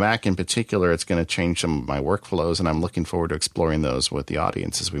 On the Mac in particular, it's going to change some of my workflows, and I'm looking forward to exploring those with the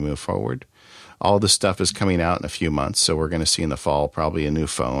audience as we move forward. all this stuff is coming out in a few months. So we're going to see in the fall probably a new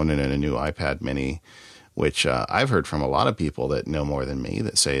phone and a new iPad mini, which I've heard from a lot of people that know more than me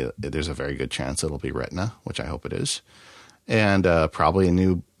that say there's a very good chance it'll be Retina, which I hope it is. And probably a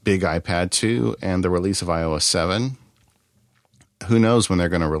new big iPad 2 and the release of iOS 7. Who knows when they're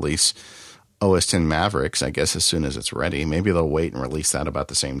going to release OS X Mavericks, I guess as soon as it's ready. Maybe they'll wait and release that about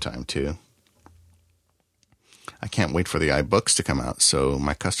the same time too. I can't wait for the iBooks to come out so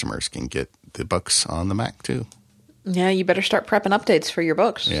my customers can get the books on the Mac too. Yeah, you better start prepping updates for your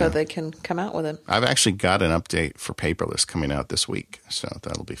books so they can come out with it. I've actually got an update for Paperless coming out this week, so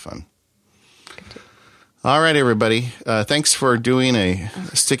that'll be fun. All right, everybody. Thanks for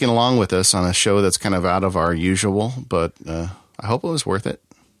sticking along with us on a show that's kind of out of our usual, but I hope it was worth it.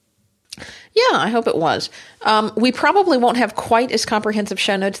 Yeah, I hope it was. We probably won't have quite as comprehensive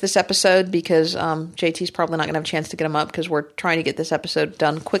show notes this episode because JT's probably not going to have a chance to get them up because we're trying to get this episode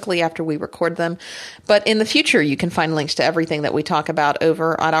done quickly after we record them. But in the future, you can find links to everything that we talk about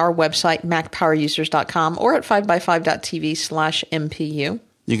over at our website, macpowerusers.com, or at 5x5.tv/MPU.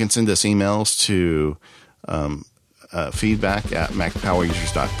 You can send us emails to feedback at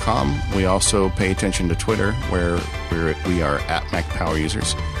macpowerusers.com. We also pay attention to Twitter, where we are at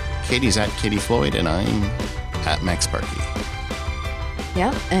macpowerusers. Katie's at Katie Floyd, and I'm at Max Sparky.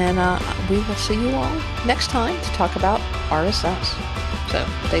 Yeah, and we will see you all next time to talk about RSS. So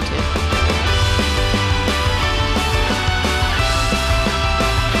stay tuned.